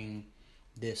bring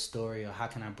this story, or how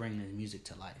can I bring this music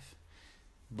to life?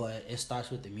 But it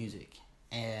starts with the music,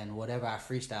 and whatever I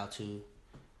freestyle to,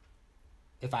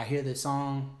 if I hear the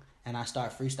song and I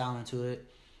start freestyling to it,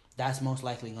 that's most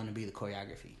likely going to be the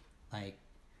choreography. Like,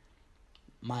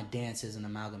 my dance is an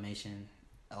amalgamation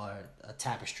or a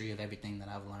tapestry of everything that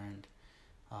I've learned,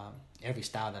 every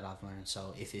style that I've learned.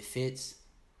 So if it fits,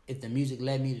 if the music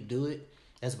led me to do it,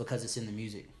 that's because it's in the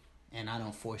music, and I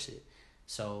don't force it.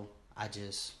 So I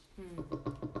just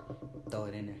throw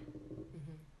it in there.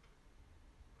 Mm-hmm.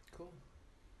 Cool.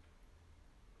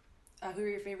 Who are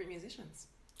your favorite musicians?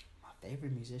 My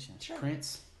favorite musicians? Sure.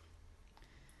 Prince.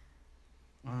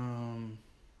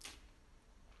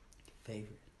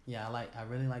 Favorite. Yeah, I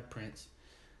really like Prince.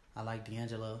 I like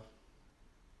D'Angelo.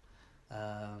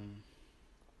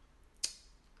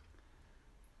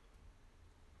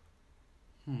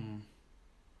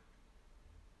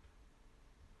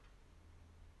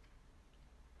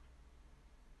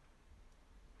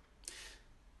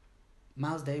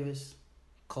 Miles Davis,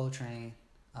 Coltrane,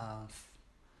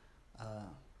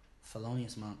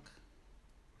 Thelonious Monk.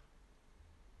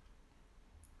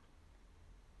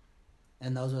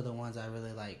 And those are the ones I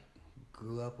really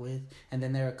grew up with. And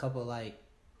then there are a couple like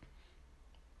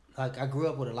I grew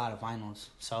up with a lot of vinyls,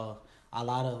 so a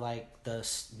lot of the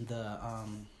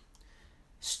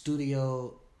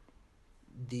studio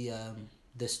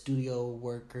the studio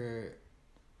worker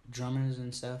drummers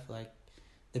and stuff, like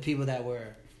the people that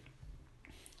were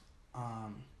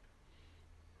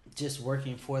just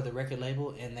working for the record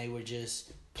label, and they were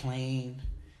just playing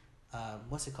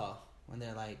what's it called when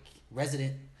they're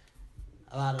resident,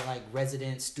 a lot of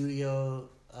resident studio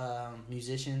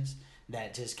musicians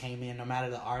that just came in no matter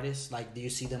the artist. Do you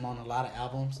see them on a lot of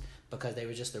albums because they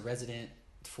were just a resident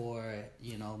for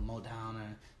Motown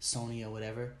or Sony or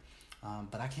whatever,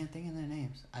 but I can't think of their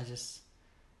names.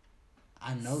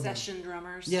 I know session them.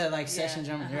 drummers. Yeah, session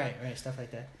drummers. Right, stuff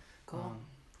like that. Cool.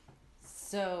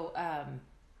 So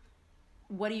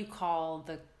what do you call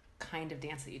the kind of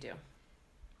dance that you do?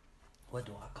 What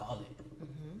do I call it?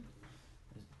 Mm-hmm.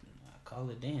 I call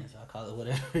it dance. I call it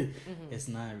whatever. Mm-hmm. It's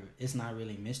not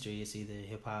really mystery. It's either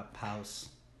hip hop, house,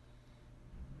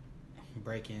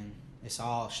 breaking. It's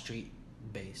all street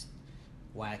based,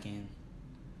 whacking.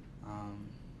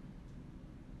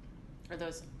 Are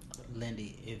those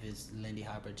Lindy? If it's Lindy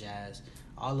Hop or jazz,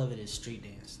 all of it is street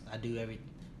dance. I do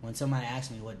when somebody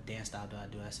asks me what dance style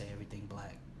do, I say everything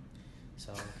black.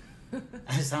 So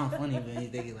it sounds funny, but you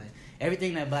think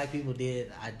everything that black people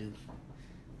did, I do.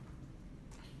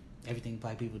 Everything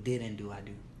black people did and do, I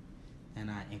do,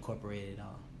 and I incorporate it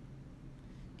all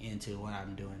into what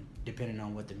I'm doing, depending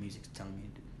on what the music's telling me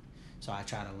to do. So I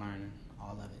try to learn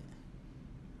all of it.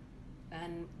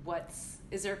 And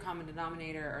is there a common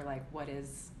denominator, or what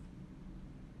is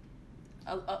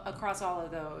across all of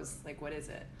those? What is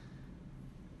it?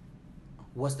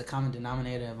 What's the common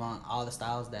denominator of all the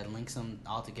styles that links them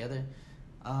all together?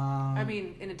 I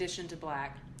mean, in addition to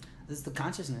black. It's the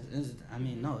consciousness.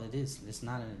 No, it is. It's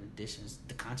not an addition. It's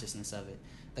the consciousness of it.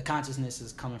 The consciousness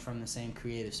is coming from the same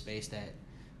creative space that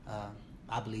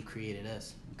I believe created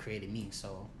us, created me.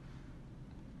 So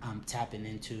I'm tapping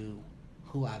into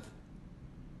who I've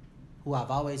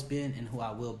always been and who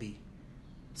I will be.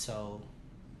 So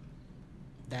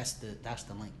that's the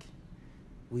link.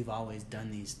 We've always done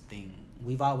these things.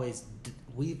 We've always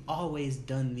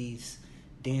done these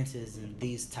dances and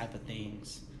these type of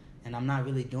things. And I'm not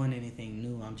really doing anything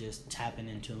new. I'm just tapping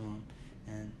into them,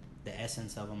 and the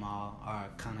essence of them all are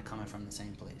kind of coming from the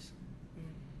same place.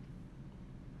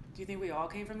 Do you think we all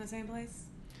came from the same place?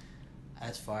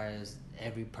 As far as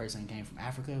every person came from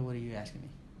Africa, what are you asking me?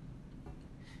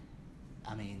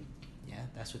 I mean, yeah,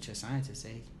 that's what your scientists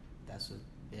say. That's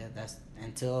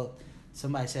until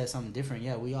somebody says something different.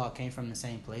 Yeah, we all came from the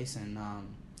same place, and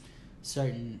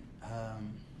certain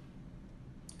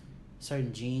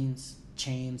genes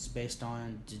change based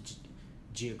on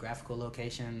geographical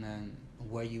location and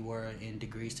where you were in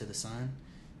degrees to the sun,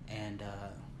 and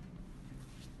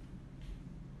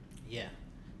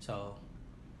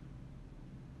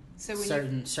So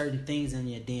when certain things in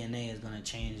your DNA is going to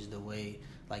change the way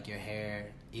like your hair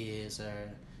is,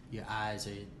 or your eyes,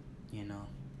 or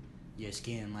your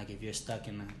skin. Like if you're stuck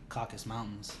in the Caucasus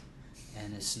Mountains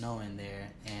and it's snowing there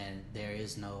and there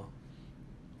is no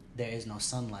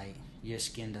sunlight, your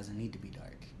skin doesn't need to be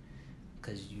dark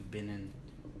because you've been in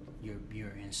you're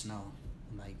in snow.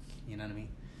 Like, you know what I mean?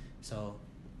 So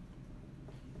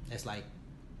it's like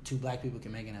 2 black people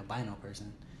can make an albino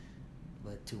person,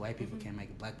 but 2 white people can't make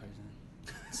a black person.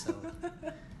 So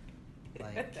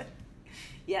like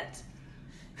yet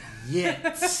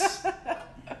yeah.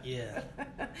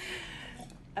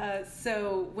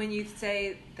 So when you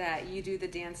say that you do the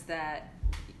dance that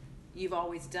you've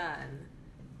always done,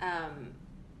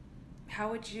 how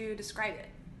would you describe it,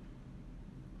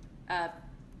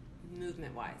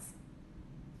 movement wise?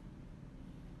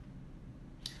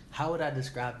 How would I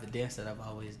describe the dance that I've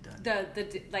always done?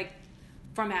 The like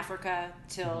from Africa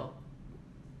till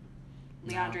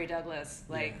LeAndre Douglas,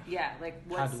 like like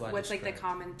what's like the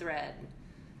common thread?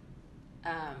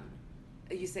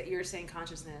 You're saying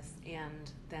consciousness,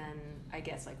 and then I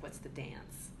guess like what's the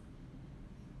dance,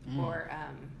 or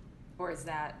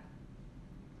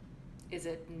is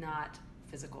it not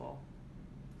physical?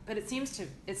 But it seems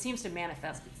to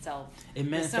manifest itself. It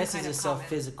manifests itself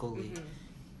physically,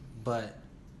 but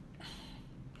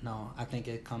no, I think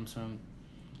it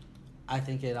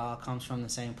all comes from the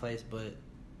same place, but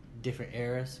different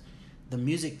eras. The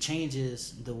music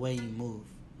changes the way you move.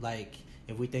 Like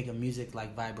if we think of music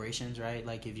like vibrations, right?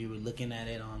 Like if you were looking at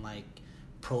it on like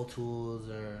Pro Tools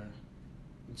or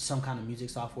some kind of music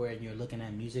software, and you're looking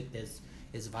at music,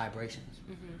 it's vibrations,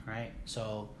 right?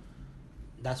 So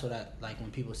that's what I like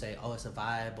when people say, "Oh, it's a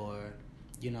vibe," or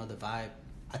the vibe.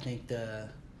 I think the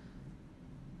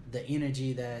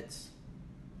energy that's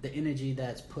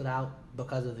put out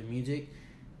because of the music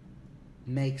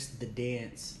makes the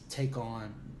dance take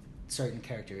on certain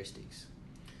characteristics.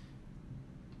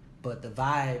 But the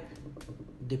vibe,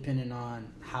 depending on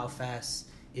how fast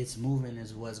it's moving,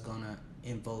 is what's gonna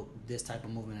invoke this type of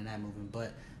movement and that movement.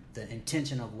 But the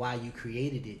intention of why you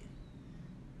created it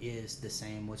is the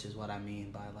same, which is what I mean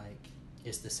by like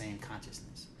it's the same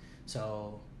consciousness.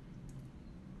 So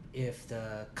if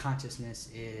the consciousness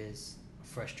is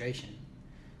frustration,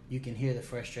 you can hear the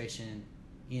frustration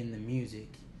in the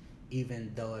music,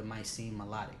 even though it might seem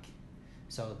melodic.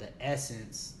 So the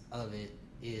essence of it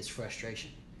is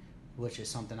frustration, which is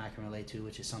something I can relate to,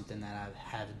 which is something that I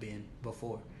have been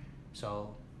before.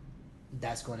 So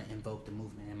that's going to invoke the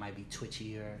movement. It might be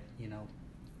twitchy or,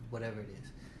 whatever it is.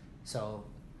 So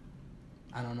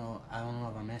I don't know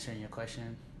if I'm answering your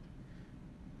question,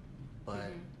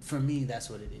 but for me, that's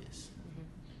what it is.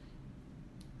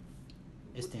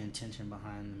 It's the intention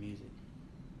behind the music.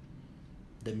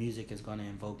 The music is going to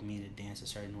invoke me to dance a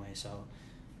certain way. So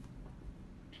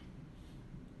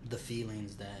the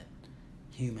feelings that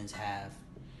humans have,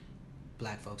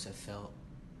 black folks have felt,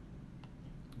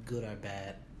 good or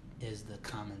bad, is the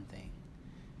common thing.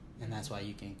 And that's why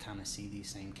you can kind of see these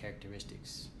same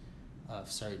characteristics of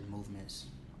certain movements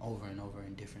over and over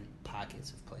in different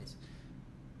pockets of place.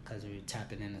 Because we're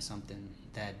tapping into something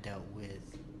that dealt with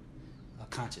a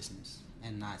consciousness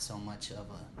and not so much of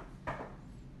a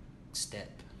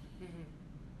step.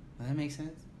 Does that make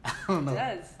sense? I don't know. It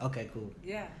does. Okay, cool.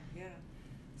 Yeah.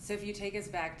 So if you take us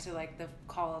back to like the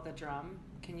call of the drum,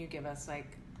 can you give us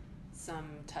like some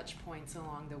touch points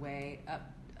along the way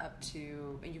up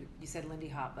to you said Lindy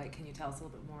Hop? Like, can you tell us a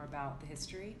little bit more about the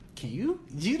history? Can you?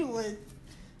 You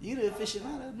the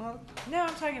aficionado? No,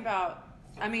 I'm talking about.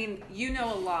 I mean, you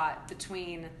know a lot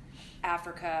between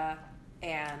Africa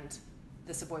and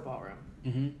the Savoy Ballroom.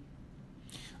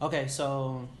 Okay,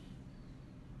 so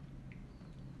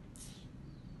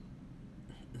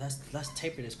let's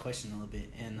taper this question a little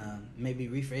bit and maybe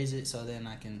rephrase it so then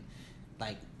I can,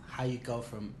 like, how you go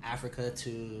from Africa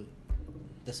to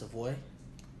the Savoy.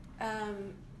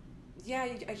 Yeah,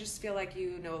 I just feel like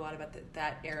you know a lot about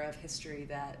that era of history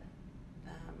that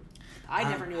I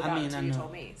never knew about until you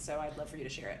told me. So I'd love for you to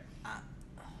share it.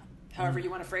 However you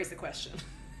want to phrase the question.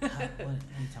 What are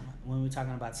you talking about? When we're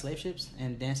talking about slave ships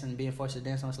and dancing, being forced to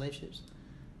dance on slave ships?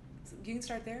 You can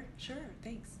start there. Sure,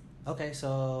 thanks. Okay,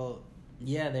 so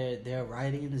yeah, there are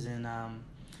writings and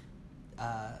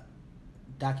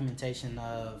documentation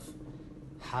of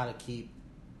how to keep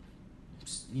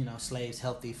slaves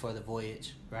healthy for the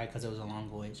voyage, right? Because it was a long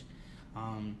voyage,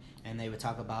 and they would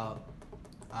talk about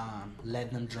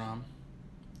letting them drum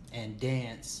and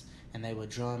dance, and they would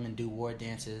drum and do war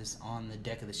dances on the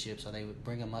deck of the ship. So they would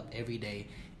bring them up every day,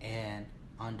 and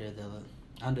under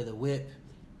the whip,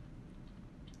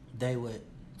 they would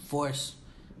force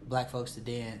black folks to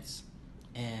dance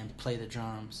and play the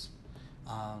drums,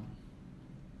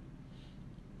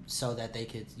 so that they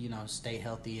could, stay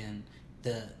healthy. And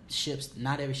the ships,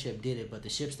 not every ship did it, but the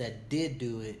ships that did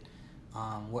do it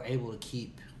were able to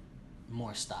keep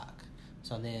more stock.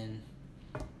 So then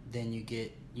you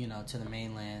get, to the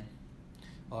mainland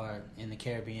or in the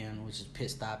Caribbean, which is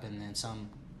pit stop, and then some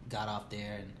got off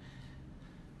there. And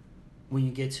when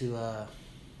you get to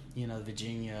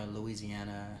Virginia,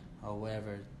 Louisiana, or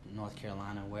wherever, North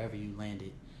Carolina, wherever you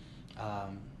landed,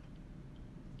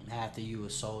 after you were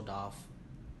sold off,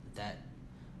 that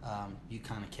you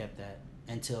kind of kept that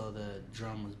until the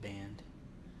drum was banned,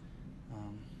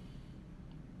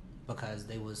 because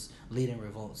they was leading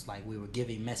revolts. Like, we were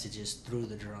giving messages through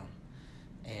the drum,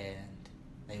 and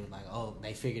they were like, oh,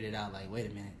 they figured it out. Like, wait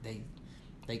a minute,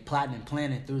 they plotting and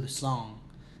planning through the song,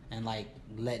 and like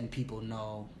letting people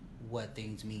know what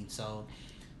things mean. So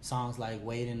songs like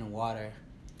 "Wade in the Water,"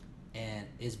 and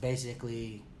it's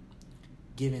basically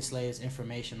giving slaves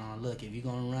information on, look, if you're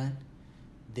gonna run,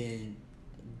 then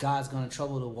God's gonna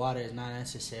trouble the water. Is not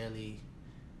necessarily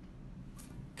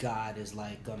God is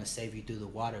like gonna save you through the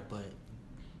water, but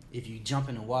if you jump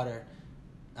in the water,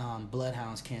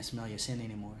 bloodhounds can't smell your sin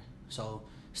anymore. So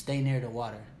stay near the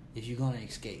water if you're gonna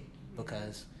escape,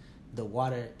 because the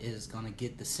water is gonna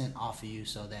get the scent off of you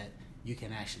so that you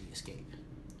can actually escape.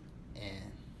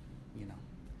 And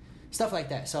stuff like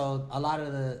that. So a lot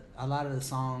of the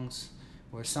songs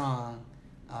were sung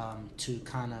to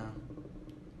kind of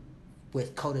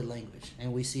with coded language,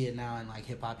 and we see it now in like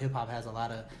hip hop. Hip hop has a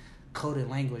lot of coded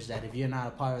language that if you're not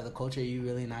a part of the culture, you're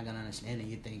really not gonna understand it.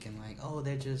 You're thinking like, oh,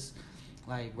 they're just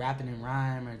like rapping in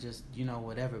rhyme or just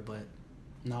whatever. But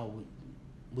no,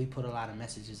 we put a lot of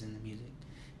messages in the music,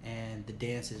 and the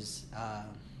dance is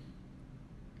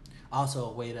also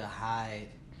a way to hide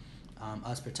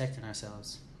us protecting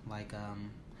ourselves, like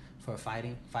for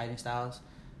fighting styles,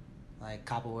 like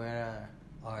capoeira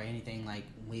or anything. Like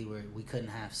we couldn't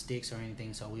have sticks or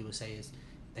anything, so we would say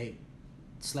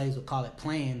slaves would call it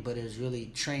playing, but it was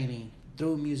really training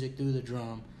through music, through the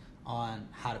drum, on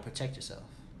how to protect yourself.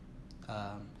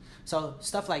 So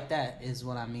stuff like that is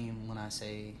what I mean when I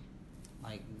say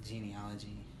like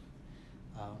genealogy.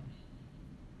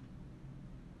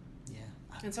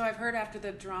 And so I've heard after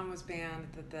the drum was banned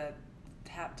that the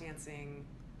tap dancing.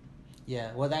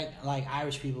 Yeah, well, that like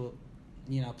Irish people,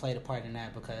 played a part in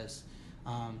that because,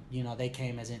 they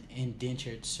came as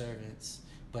indentured servants,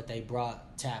 but they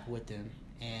brought tap with them,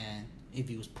 and if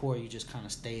you was poor, you just kind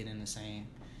of stayed in the same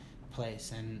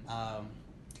place. And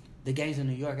the Gangs of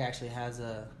New York actually has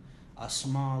a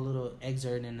small little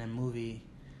excerpt in the movie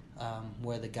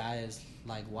where the guy is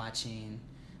like watching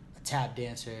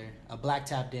a black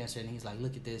tap dancer, and he's like,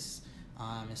 look at this,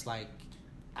 it's like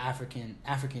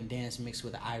African dance mixed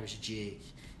with an Irish jig,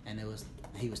 and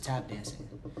he was tap dancing.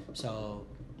 So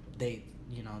they,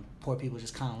 poor people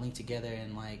just kind of link together,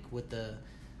 and like with the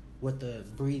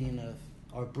breeding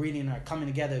or coming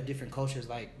together of different cultures,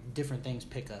 like different things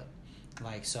pick up.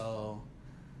 Like, so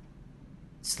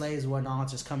slaves were not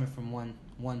just coming from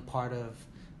one part of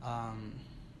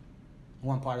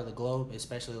the globe,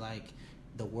 especially like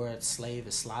the word slave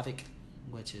is Slavic,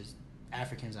 which is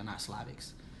Africans are not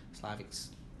Slavics,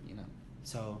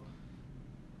 so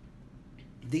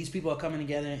these people are coming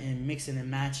together and mixing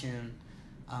and matching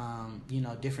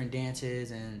different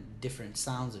dances and different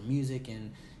sounds of music,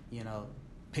 and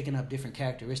picking up different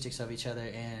characteristics of each other,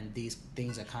 and these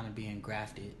things are kind of being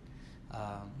grafted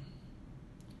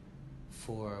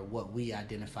for what we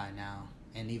identify now.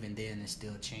 And even then it's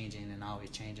still changing and always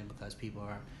changing, because people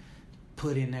are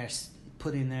putting their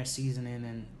seasoning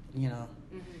and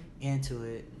into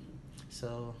it.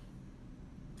 So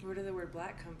where did the word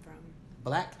black come from?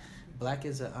 Black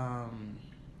is a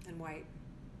and white.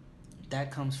 That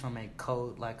comes from a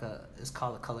code, it's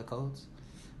called the color codes,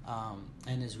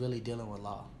 and it's really dealing with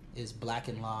law. It's black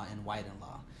in law and white in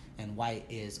law, and white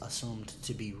is assumed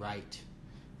to be right.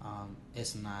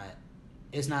 It's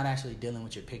not actually dealing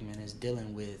with your pigment. It's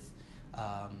dealing with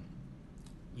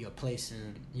your place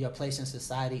in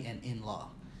society and in law.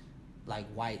 Like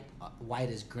white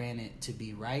is granted to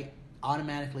be right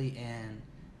automatically and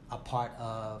a part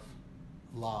of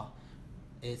law.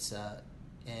 It's a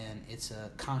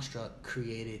construct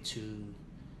created to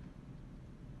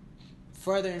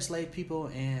further enslave people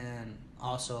and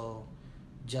also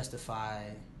justify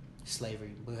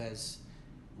slavery. Because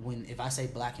if I say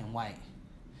black and white,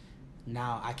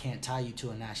 now I can't tie you to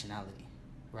a nationality,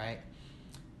 right?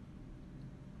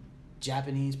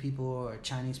 Japanese people or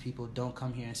Chinese people don't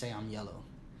come here and say I'm yellow.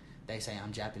 They say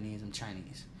I'm Japanese, I'm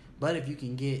Chinese. But if you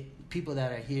can get people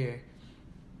that are here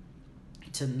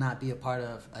to not be a part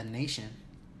of a nation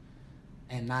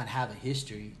and not have a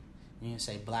history, you can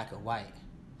say black or white.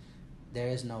 There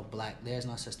is no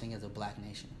such thing as a black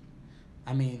nation.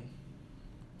 I mean,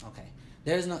 okay.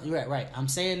 There's no, right. I'm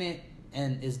saying it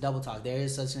and it's double talk. There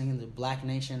is such thing as a black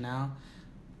nation now,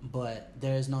 but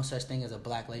there is no such thing as a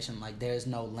black nation. Like, there is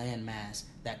no landmass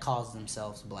that calls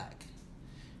themselves black,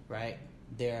 right?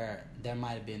 There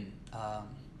might have been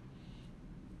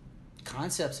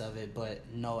concepts of it, but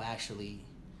no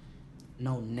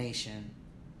nation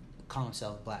call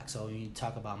themselves black. So when you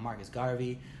talk about Marcus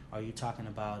Garvey, or you talking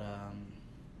about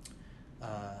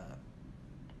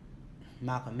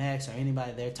Malcolm X, or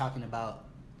anybody, they're talking about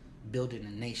building a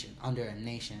nation, under a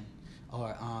nation,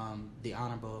 or the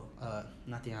honorable,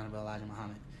 not the honorable Elijah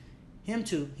Muhammad. Him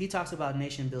too. He talks about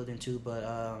nation building too,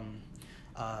 but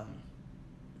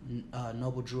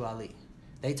Noble Drew Ali,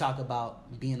 they talk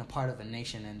about being a part of a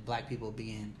nation and black people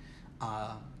being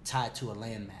tied to a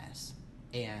landmass,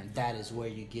 and that is where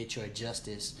you get your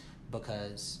justice,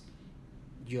 because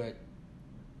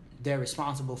they're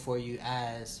responsible for you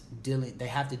as dealing. They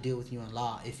have to deal with you in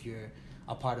law if you're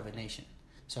a part of a nation.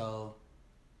 So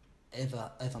if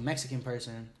a Mexican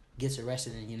person gets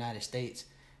arrested in the United States,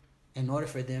 in order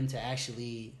for them to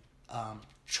actually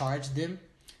charge them,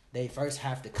 they first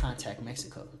have to contact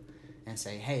Mexico and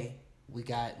say, hey, we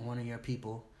got one of your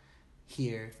people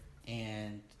here,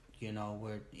 and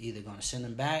we're either going to send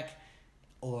them back,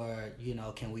 or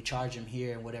can we charge him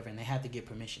here and whatever, and they have to get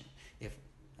permission. If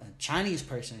a Chinese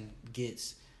person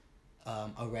gets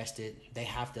arrested, they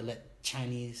have to let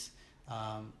Chinese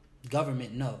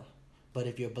government know. But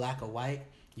if you're black or white,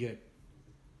 you're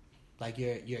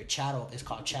chattel. It's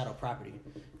called chattel property.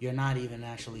 You're not even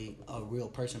actually a real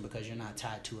person, because you're not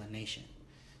tied to a nation.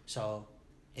 So,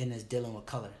 and it's dealing with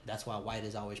color. That's why white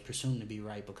is always presumed to be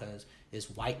right, because it's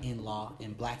white in law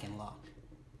and black in law.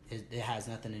 It has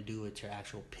nothing to do with your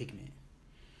actual pigment.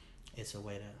 It's a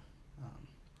way to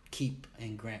keep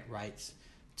and grant rights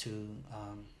to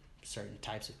certain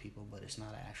types of people, but it's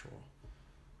not an actual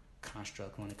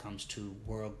construct when it comes to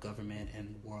world government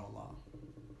and world law.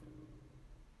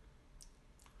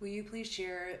 Will you please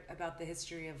share about the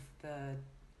history of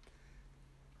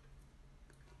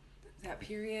that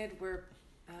period where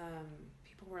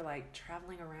people were like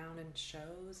traveling around in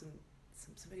shows, and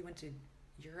somebody went to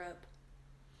Europe?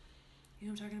 You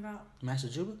know what I'm talking about? Master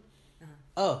Juba? Uh-huh.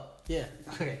 Oh, yeah.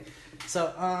 Okay.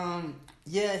 So,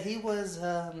 he was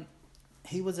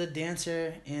a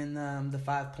dancer in the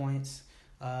 5 Points.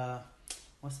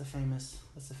 What's the famous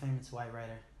white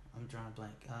writer? I'm drawing a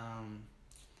blank.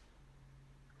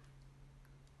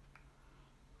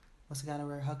 What's the guy that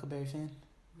wrote Huckleberry Finn?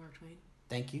 Mark Twain.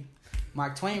 Thank you.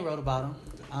 Mark Twain wrote about him.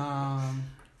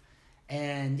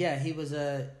 And yeah, he was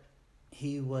a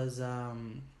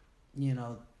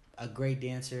great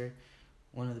dancer,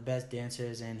 one of the best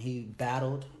dancers, and he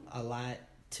battled a lot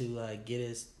to get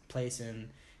his place, and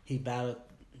he battled,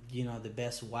 the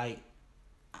best white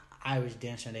Irish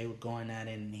dancer they were going at,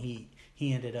 and he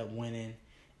ended up winning,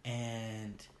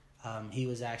 and he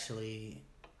was actually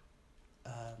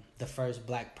the first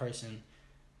black person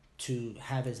to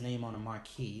have his name on a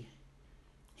marquee.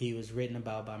 He was written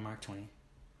about by Mark Twain,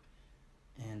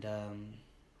 and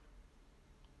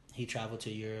he traveled to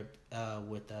Europe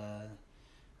with the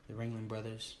Ringling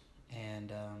Brothers,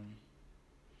 and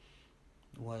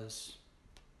was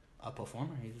a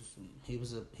performer. He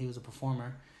was a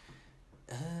performer.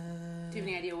 Do you have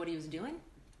any idea what he was doing?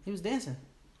 He was dancing.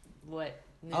 What?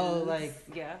 News? Oh, like,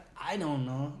 yeah. I don't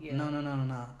know. Yeah. No.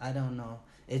 I don't know.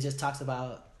 It just talks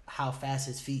about how fast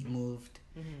his feet moved,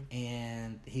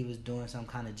 and he was doing some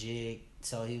kind of jig.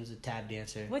 So he was a tap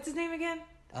dancer. What's his name again?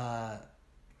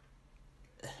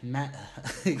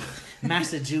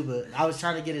 Master Juba. I was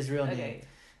trying to get his real name,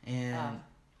 and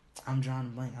I'm drawing a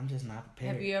blank. I'm just not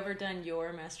prepared. Have you ever done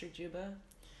your Master Juba?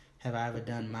 Have I ever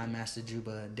done my Master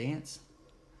Juba dance?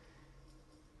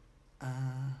 I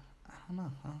don't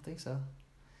know. I don't think so.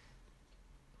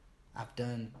 I've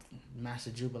done Master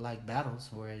Juba like battles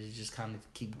where you just kind of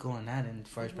keep going at it, and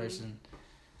first person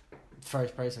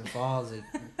falls.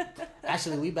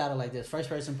 Actually, we battle like this. First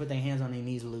person put their hands on their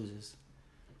knees loses.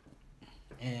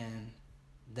 And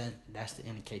that's to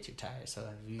indicate you're tired. So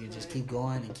if you can just keep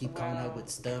going and keep coming up with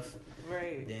stuff,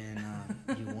 then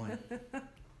you won.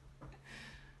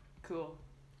 Cool.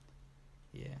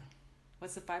 Yeah.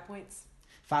 What's the 5 Points?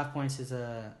 5 Points is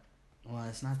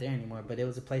it's not there anymore, but it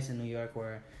was a place in New York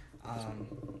where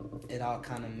it all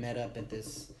kind of met up at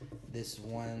this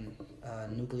one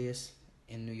nucleus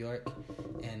in New York,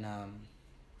 and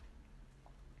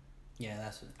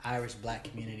that's Irish black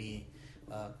community,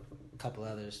 a couple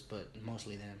others, but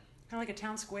mostly them. Kind of like a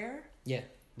town square? Yeah,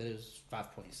 but it was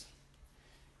 5 Points.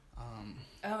 Oh,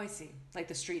 I see. Like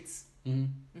the streets. Mm-hmm.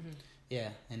 Mm-hmm. Yeah,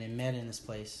 and it met in this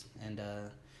place, and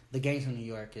the Gangs of New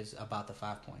York is about the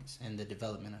 5 points and the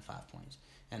development of 5 points,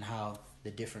 and how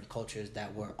the different cultures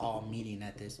that were all meeting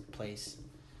at this place.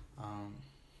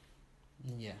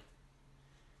 Yeah.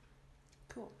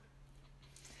 Cool.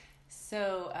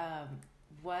 So,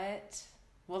 what?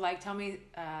 Well, like, tell me. Do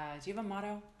you have a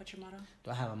motto? What's your motto?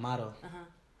 Do I have a motto?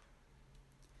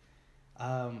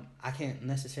 I can't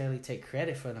necessarily take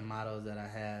credit for the mottos that I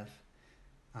have,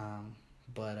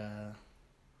 but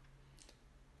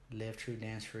live true,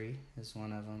 dance free is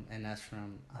one of them, and that's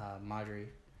from Marjorie.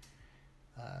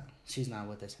 She's not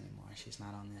with us anymore. She's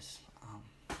not on this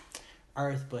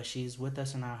earth, but she's with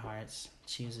us in our hearts.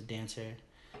 She's a dancer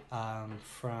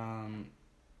from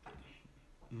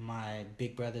my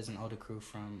big brothers and older crew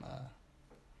from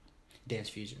Dance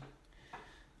Fusion.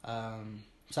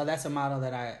 So that's a motto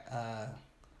that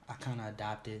I kind of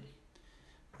adopted.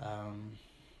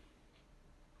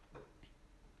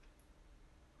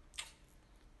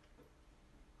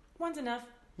 One's enough.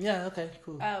 Yeah, okay,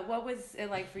 cool. What was it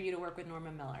like for you to work with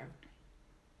Norman Miller?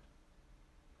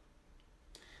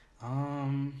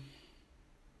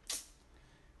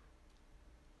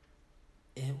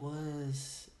 It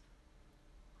was...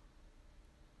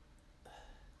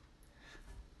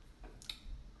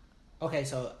 Okay,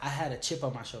 so I had a chip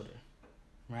on my shoulder,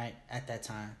 right, at that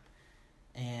time.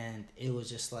 And it was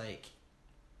just like,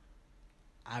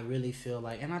 I really feel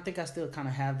like, and I think I still kind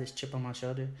of have this chip on my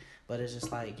shoulder, but it's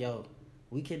just like, yo,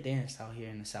 we can dance out here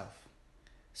in the South.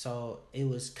 So it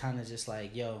was kind of just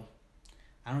like, yo,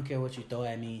 I don't care what you throw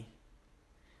at me.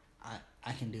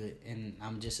 I can do it. And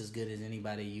I'm just as good as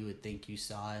anybody you would think you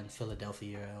saw in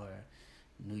Philadelphia or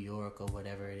New York or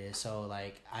whatever it is. So,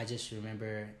 like, I just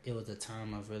remember it was a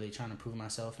time of really trying to prove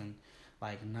myself and,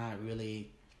 like, not really,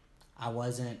 I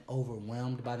wasn't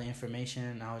overwhelmed by the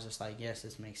information. I was just like, yes,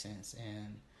 this makes sense.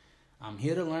 And I'm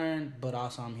here to learn, but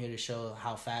also I'm here to show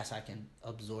how fast I can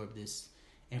absorb this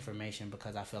information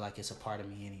because I feel like it's a part of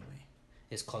me anyway.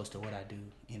 It's close to what I do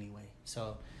anyway.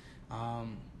 So,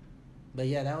 but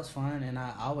yeah, that was fun. And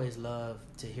I always love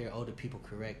to hear older people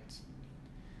correct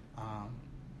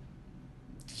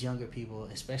younger people,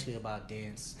 especially about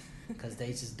dance, because they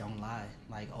just don't lie.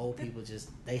 Like, old people just,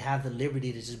 they have the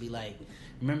liberty to just be like,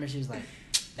 remember she was like,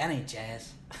 that ain't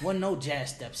jazz. Wasn't no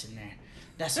jazz steps in there.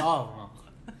 That's all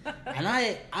wrong. And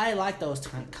I like those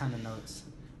kind of notes,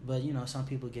 but you know, some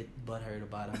people get butthurt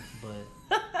about them. But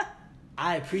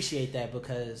I appreciate that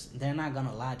because they're not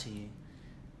gonna lie to you.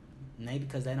 Maybe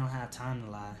because they don't have time to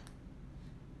lie.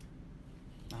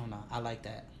 I don't know. I like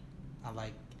that.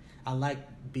 I like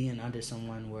being under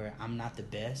someone where I'm not the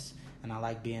best, and I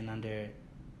like being under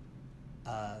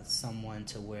someone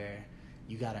to where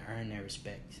you gotta earn their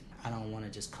respect. I don't want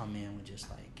to just come in with just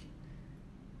like,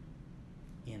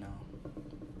 you know,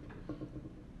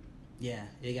 yeah,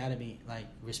 it gotta be like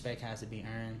respect has to be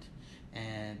earned,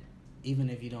 and even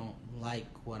if you don't like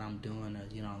what I'm doing or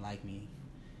you don't like me,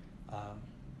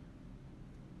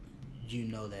 you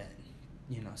know that,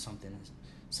 you know, something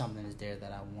is there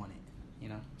that I wanted, you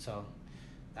know. So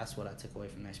that's what I took away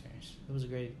from the experience. It was a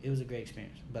great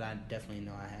experience, but I definitely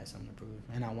know I had something to prove,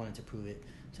 and I wanted to prove it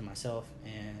to myself.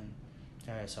 And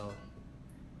so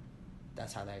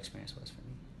that's how that experience was for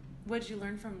me. What did you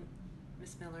learn from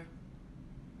Miss Miller?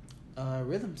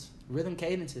 Rhythm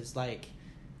cadences, like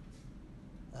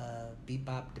beep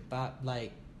bop de bop,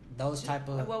 like those type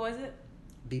of. What was it?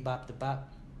 Beep bop de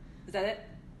bop. Is that it?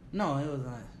 No, it was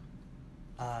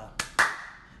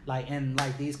like and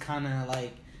like these kind of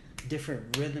like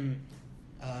different rhythm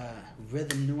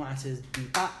nuances.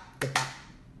 Beep bop de bop,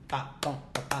 bop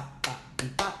bop bop bop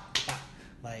beep bop de bop.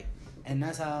 Like, and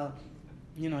that's how,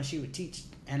 you know, she would teach,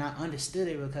 and I understood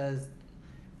it because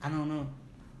I don't know.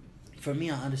 For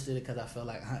me, I understood it because I felt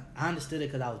like I understood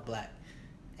it because I was black,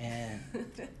 and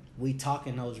we talk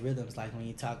in those rhythms. Like when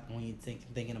you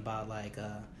thinking about like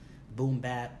boom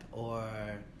bap or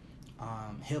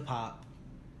hip hop,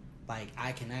 like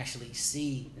I can actually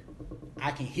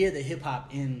I can hear the hip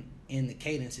hop in the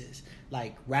cadences,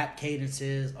 like rap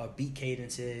cadences or beat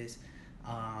cadences,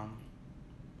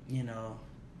 you know.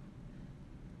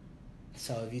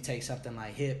 So if you take something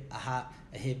like hip, a hop,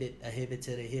 a hip it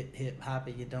to the hip hop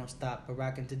it, you don't stop, a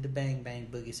rockin' to the bang bang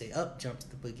boogie, say up jumps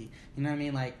the boogie. You know what I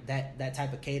mean? Like that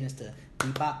type of cadence to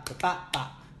beep bop the bop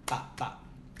bop bop bop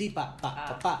beep bop bop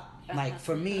bop bop. Like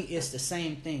for me, it's the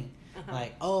same thing.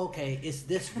 Like, oh, okay, it's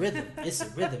this rhythm. It's a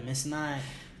rhythm. It's not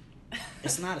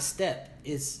a step.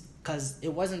 It's because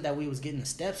it wasn't that we was getting the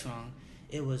steps wrong.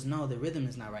 It was, no, the rhythm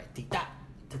is not right. Da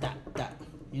da da.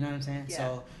 You know what I'm saying? Yeah.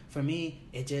 So for me,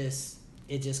 it just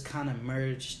kind of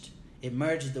merged it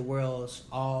merged the worlds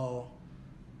all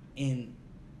in.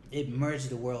 It merged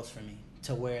the worlds for me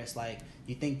to where it's like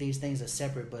you think these things are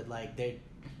separate, but like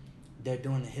they're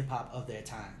doing the hip hop of their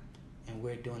time, and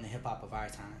we're doing the hip hop of our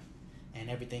time, and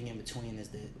everything in between is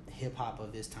the hip hop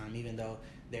of this time. Even though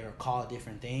they are called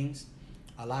different things,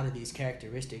 a lot of these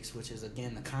characteristics, which is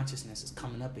again the consciousness, is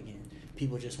coming up again.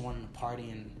 People just wanting to party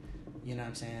and, you know what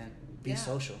I'm saying, be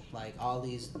social. Like all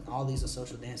these are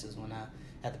social dances. When I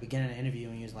at the beginning of the interview,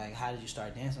 and he was like, "How did you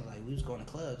start dancing?" I was like, we was going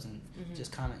to clubs and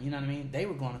just kind of, you know what I mean. They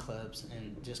were going to clubs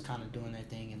and just kind of doing their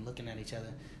thing and looking at each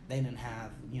other. They didn't have,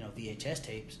 you know, VHS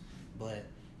tapes, but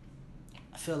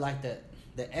I feel like the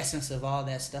essence of all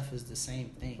that stuff is the same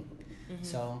thing.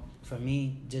 So for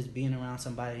me, just being around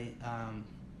somebody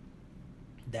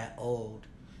that old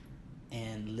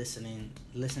and listening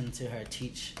to her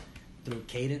teach through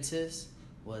cadences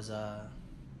was the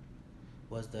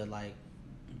like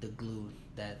the glue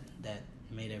that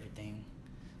made everything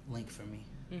link for me.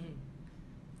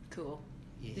 Cool.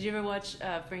 Yeah. Did you ever watch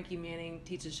Frankie Manning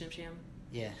teaches Shim Sham?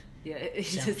 Yeah. Yeah.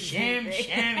 Shim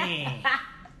Shammy.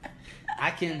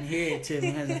 I can hear it too.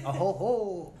 Like, oh ho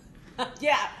ho.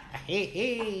 Yeah. Hey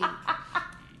hey.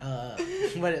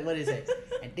 What is it?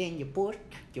 And then you push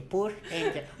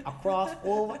and you cross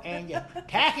over and you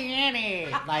tacking in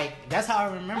it. Like that's how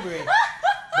I remember it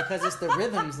because it's the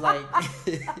rhythms. Like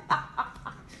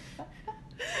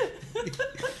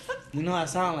you know I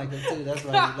sound like it too. That's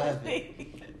why I'm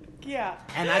laughing. Yeah.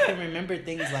 And I can remember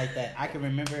things like that. I can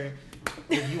remember.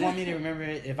 If you want me to remember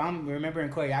it, if I'm remembering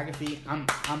choreography, I'm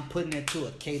putting it to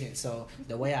a cadence. So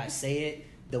the way I say it,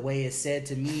 the way it's said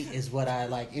to me, is what I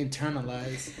like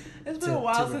internalize. It's been a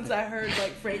while since I heard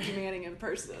like Frankie Manning in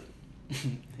person.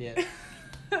 Yeah.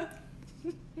 Yeah.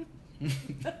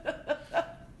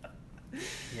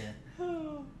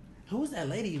 Who was that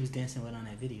lady he was dancing with on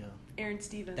that video? Aaron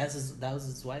Stevens. That was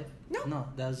his wife? No,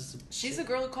 that was just she's the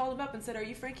girl who called him up and said, "Are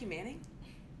you Frankie Manning,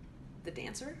 the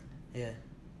dancer?" Yeah.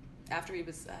 After he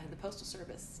was in the Postal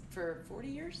Service for 40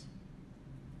 years.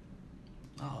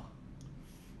 Oh,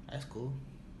 that's cool.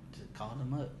 Just called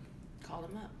him up. Called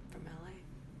him up from LA.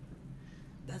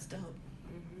 That's dope.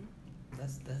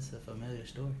 That's a familiar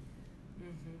story.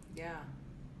 Yeah.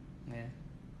 Yeah.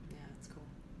 Yeah, it's cool.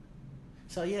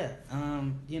 So yeah,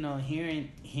 you know,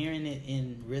 hearing it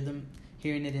in rhythm,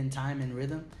 hearing it in time and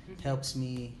rhythm helps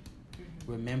me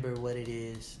remember what it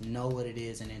is, know what it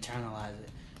is, and internalize it,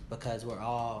 because we're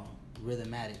all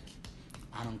rhythmatic.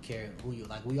 I don't care who you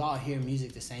like. We all hear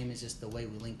music the same. It's just the way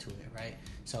we link to it, right?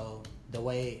 So the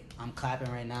way I'm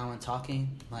clapping right now and talking,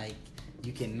 like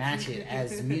you can match it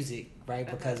as music, right?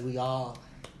 Because we all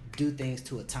do things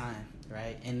to a time,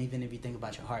 right? And even if you think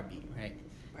about your heartbeat, right?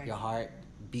 Your heart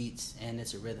beats and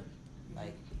it's a rhythm,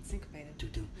 like syncopated. Do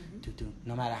do do do.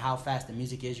 No matter how fast the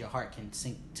music is, your heart can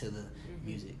sync to the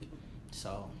music.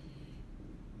 So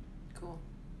cool.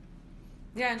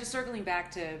 Yeah, and just circling back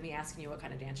to me asking you what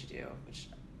kind of dance you do, which,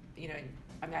 you know,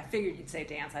 I mean, I figured you'd say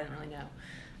dance. I didn't really know.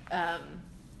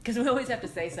 Because we always have to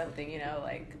say something, you know,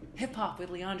 like hip hop with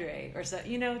LeAndre or so,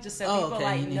 you know, just so people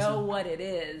like know what it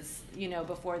is, you know,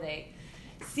 before they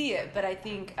see it. But I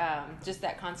think just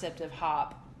that concept of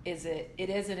hop it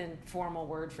is an informal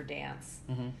word for dance.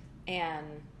 And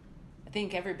I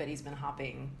think everybody's been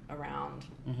hopping around,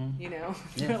 you know,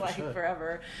 for like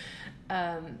forever.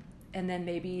 And then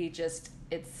maybe just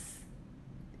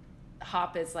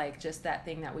hop is like just that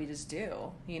thing that we just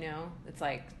do, you know? It's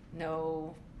like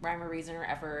no rhyme or reason or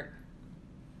effort.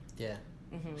 Yeah.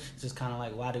 It's just kind of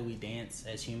like, why do we dance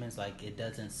as humans? Like it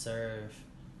doesn't serve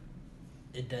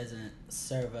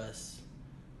us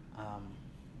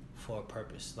for a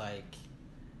purpose. Like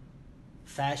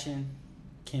fashion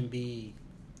can be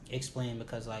explained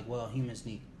because like, well, humans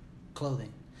need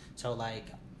clothing. So like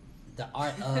the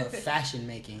art of fashion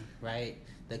making, right?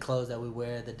 The clothes that we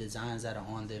wear, the designs that are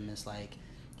on them, is like,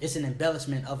 it's an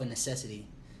embellishment of a necessity.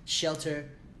 Shelter,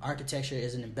 architecture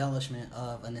is an embellishment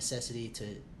of a necessity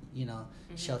to, you know,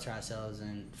 shelter ourselves.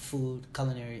 And food,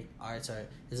 culinary arts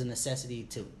is a necessity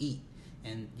to eat.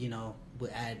 And, you know,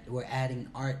 we're adding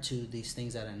art to these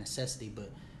things that are a necessity,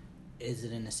 but is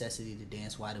it a necessity to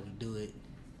dance? Why do we do it?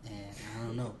 And I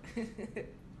don't know.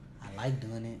 I like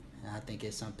doing it. And I think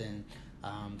it's something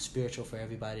spiritual for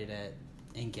everybody that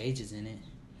engages in it.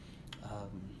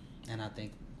 And I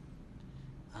don't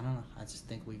know. I just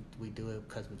think we do it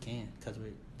because we can. Because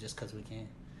we can.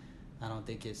 I don't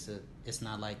think it's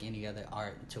not like any other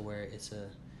art to where it's a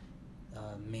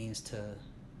means to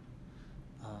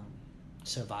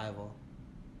survival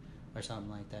or something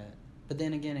like that. But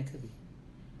then again, it could be.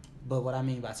 But what I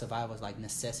mean by survival is like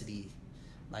necessity,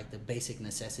 like the basic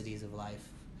necessities of life.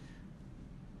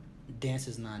 dance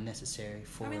is not necessary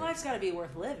for. I mean, life's got to be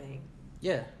worth living.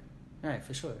 Yeah, right,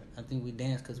 for sure. I think we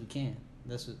dance because we can.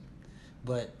 That's what.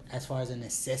 But as far as a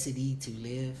necessity to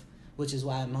live, which is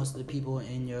why most of the people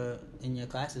in your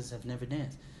classes have never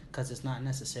danced, because it's not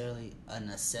necessarily a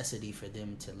necessity for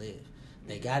them to live.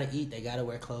 They gotta eat, they gotta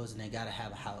wear clothes, and they gotta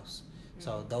have a house.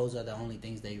 So those are the only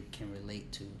things they can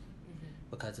relate to,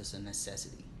 because it's a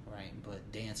necessity, right?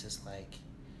 But dance is like,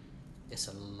 it's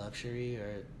a luxury,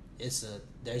 or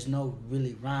there's no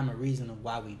really rhyme or reason of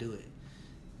why we do it.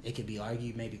 It could be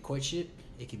argued maybe courtship.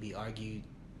 It could be argued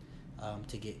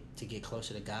to get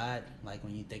closer to God. Like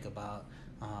when you think about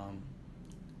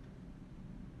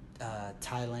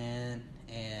Thailand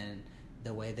and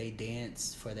the way they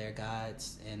dance for their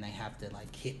gods, and they have to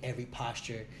like hit every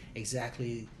posture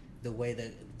exactly the way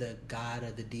that the god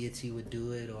or the deity would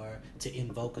do it, or to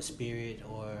invoke a spirit,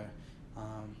 or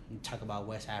you talk about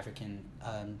West African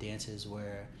dances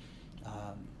where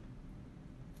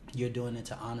you're doing it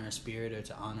to honor a spirit, or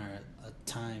to honor a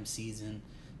time season,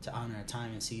 to honor a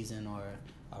time and season, or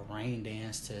a rain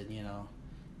dance to,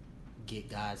 get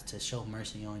gods to show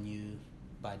mercy on you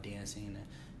by dancing.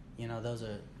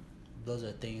 Those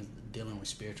are things dealing with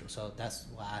spiritual. So that's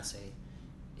why I say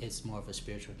it's more of a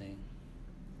spiritual thing.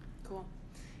 Cool.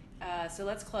 So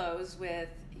let's close with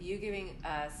you giving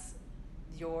us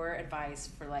your advice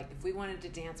for, like, if we wanted to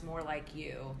dance more like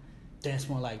you. Dance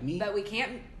more like me? But we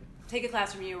can't take a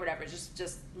class from you or whatever.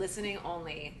 Just listening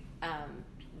only.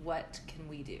 What can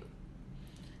we do?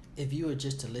 If you were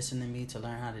just to listen to me to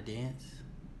learn how to dance?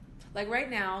 Like right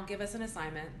now, give us an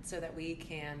assignment so that we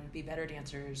can be better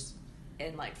dancers.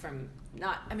 And like I'm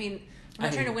not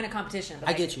trying to win a competition. But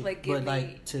I get you. Like,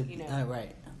 but give me,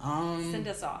 right. Send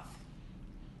us off.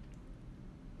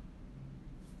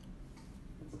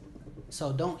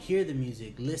 So don't hear the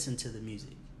music. Listen to the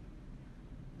music.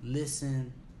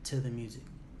 Listen to the music.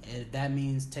 And if that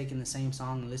means taking the same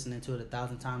song and listening to it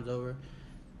 1,000 times over,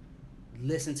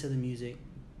 listen to the music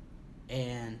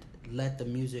and let the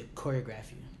music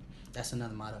choreograph you. That's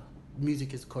another motto.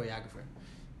 Music is a choreographer.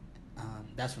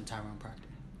 That's from Tyrone Proctor.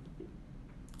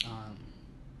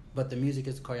 But the music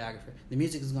is a choreographer. The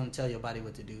music is going to tell your body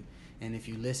what to do. And if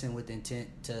you listen with intent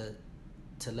to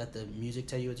let the music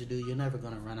tell you what to do, you're never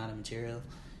going to run out of material.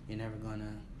 You're never going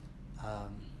to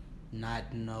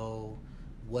not know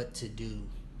what to do,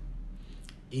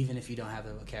 even if you don't have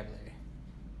the vocabulary.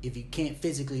 If you can't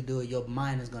physically do it, your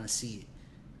mind is going to see it.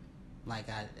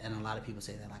 And a lot of people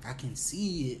say that, like, I can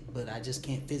see it, but I just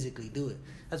can't physically do it.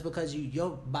 That's because your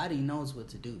body knows what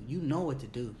to do. You know what to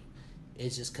do.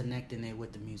 It's just connecting it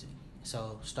with the music.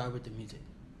 So start with the music.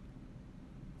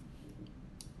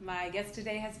 My guest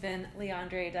today has been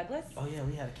LeAndre Douglas. Oh yeah,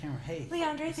 we had a camera. Hey,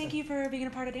 LeAndre, thank you for being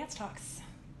a part of Dance Talks.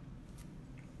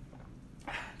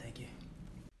 Thank you.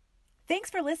 Thanks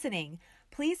for listening.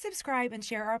 Please subscribe and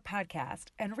share our podcast,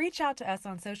 and reach out to us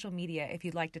on social media if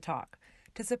you'd like to talk.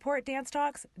 To support Dance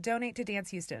Talks, donate to Dance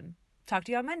Houston. Talk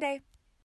to you on Monday.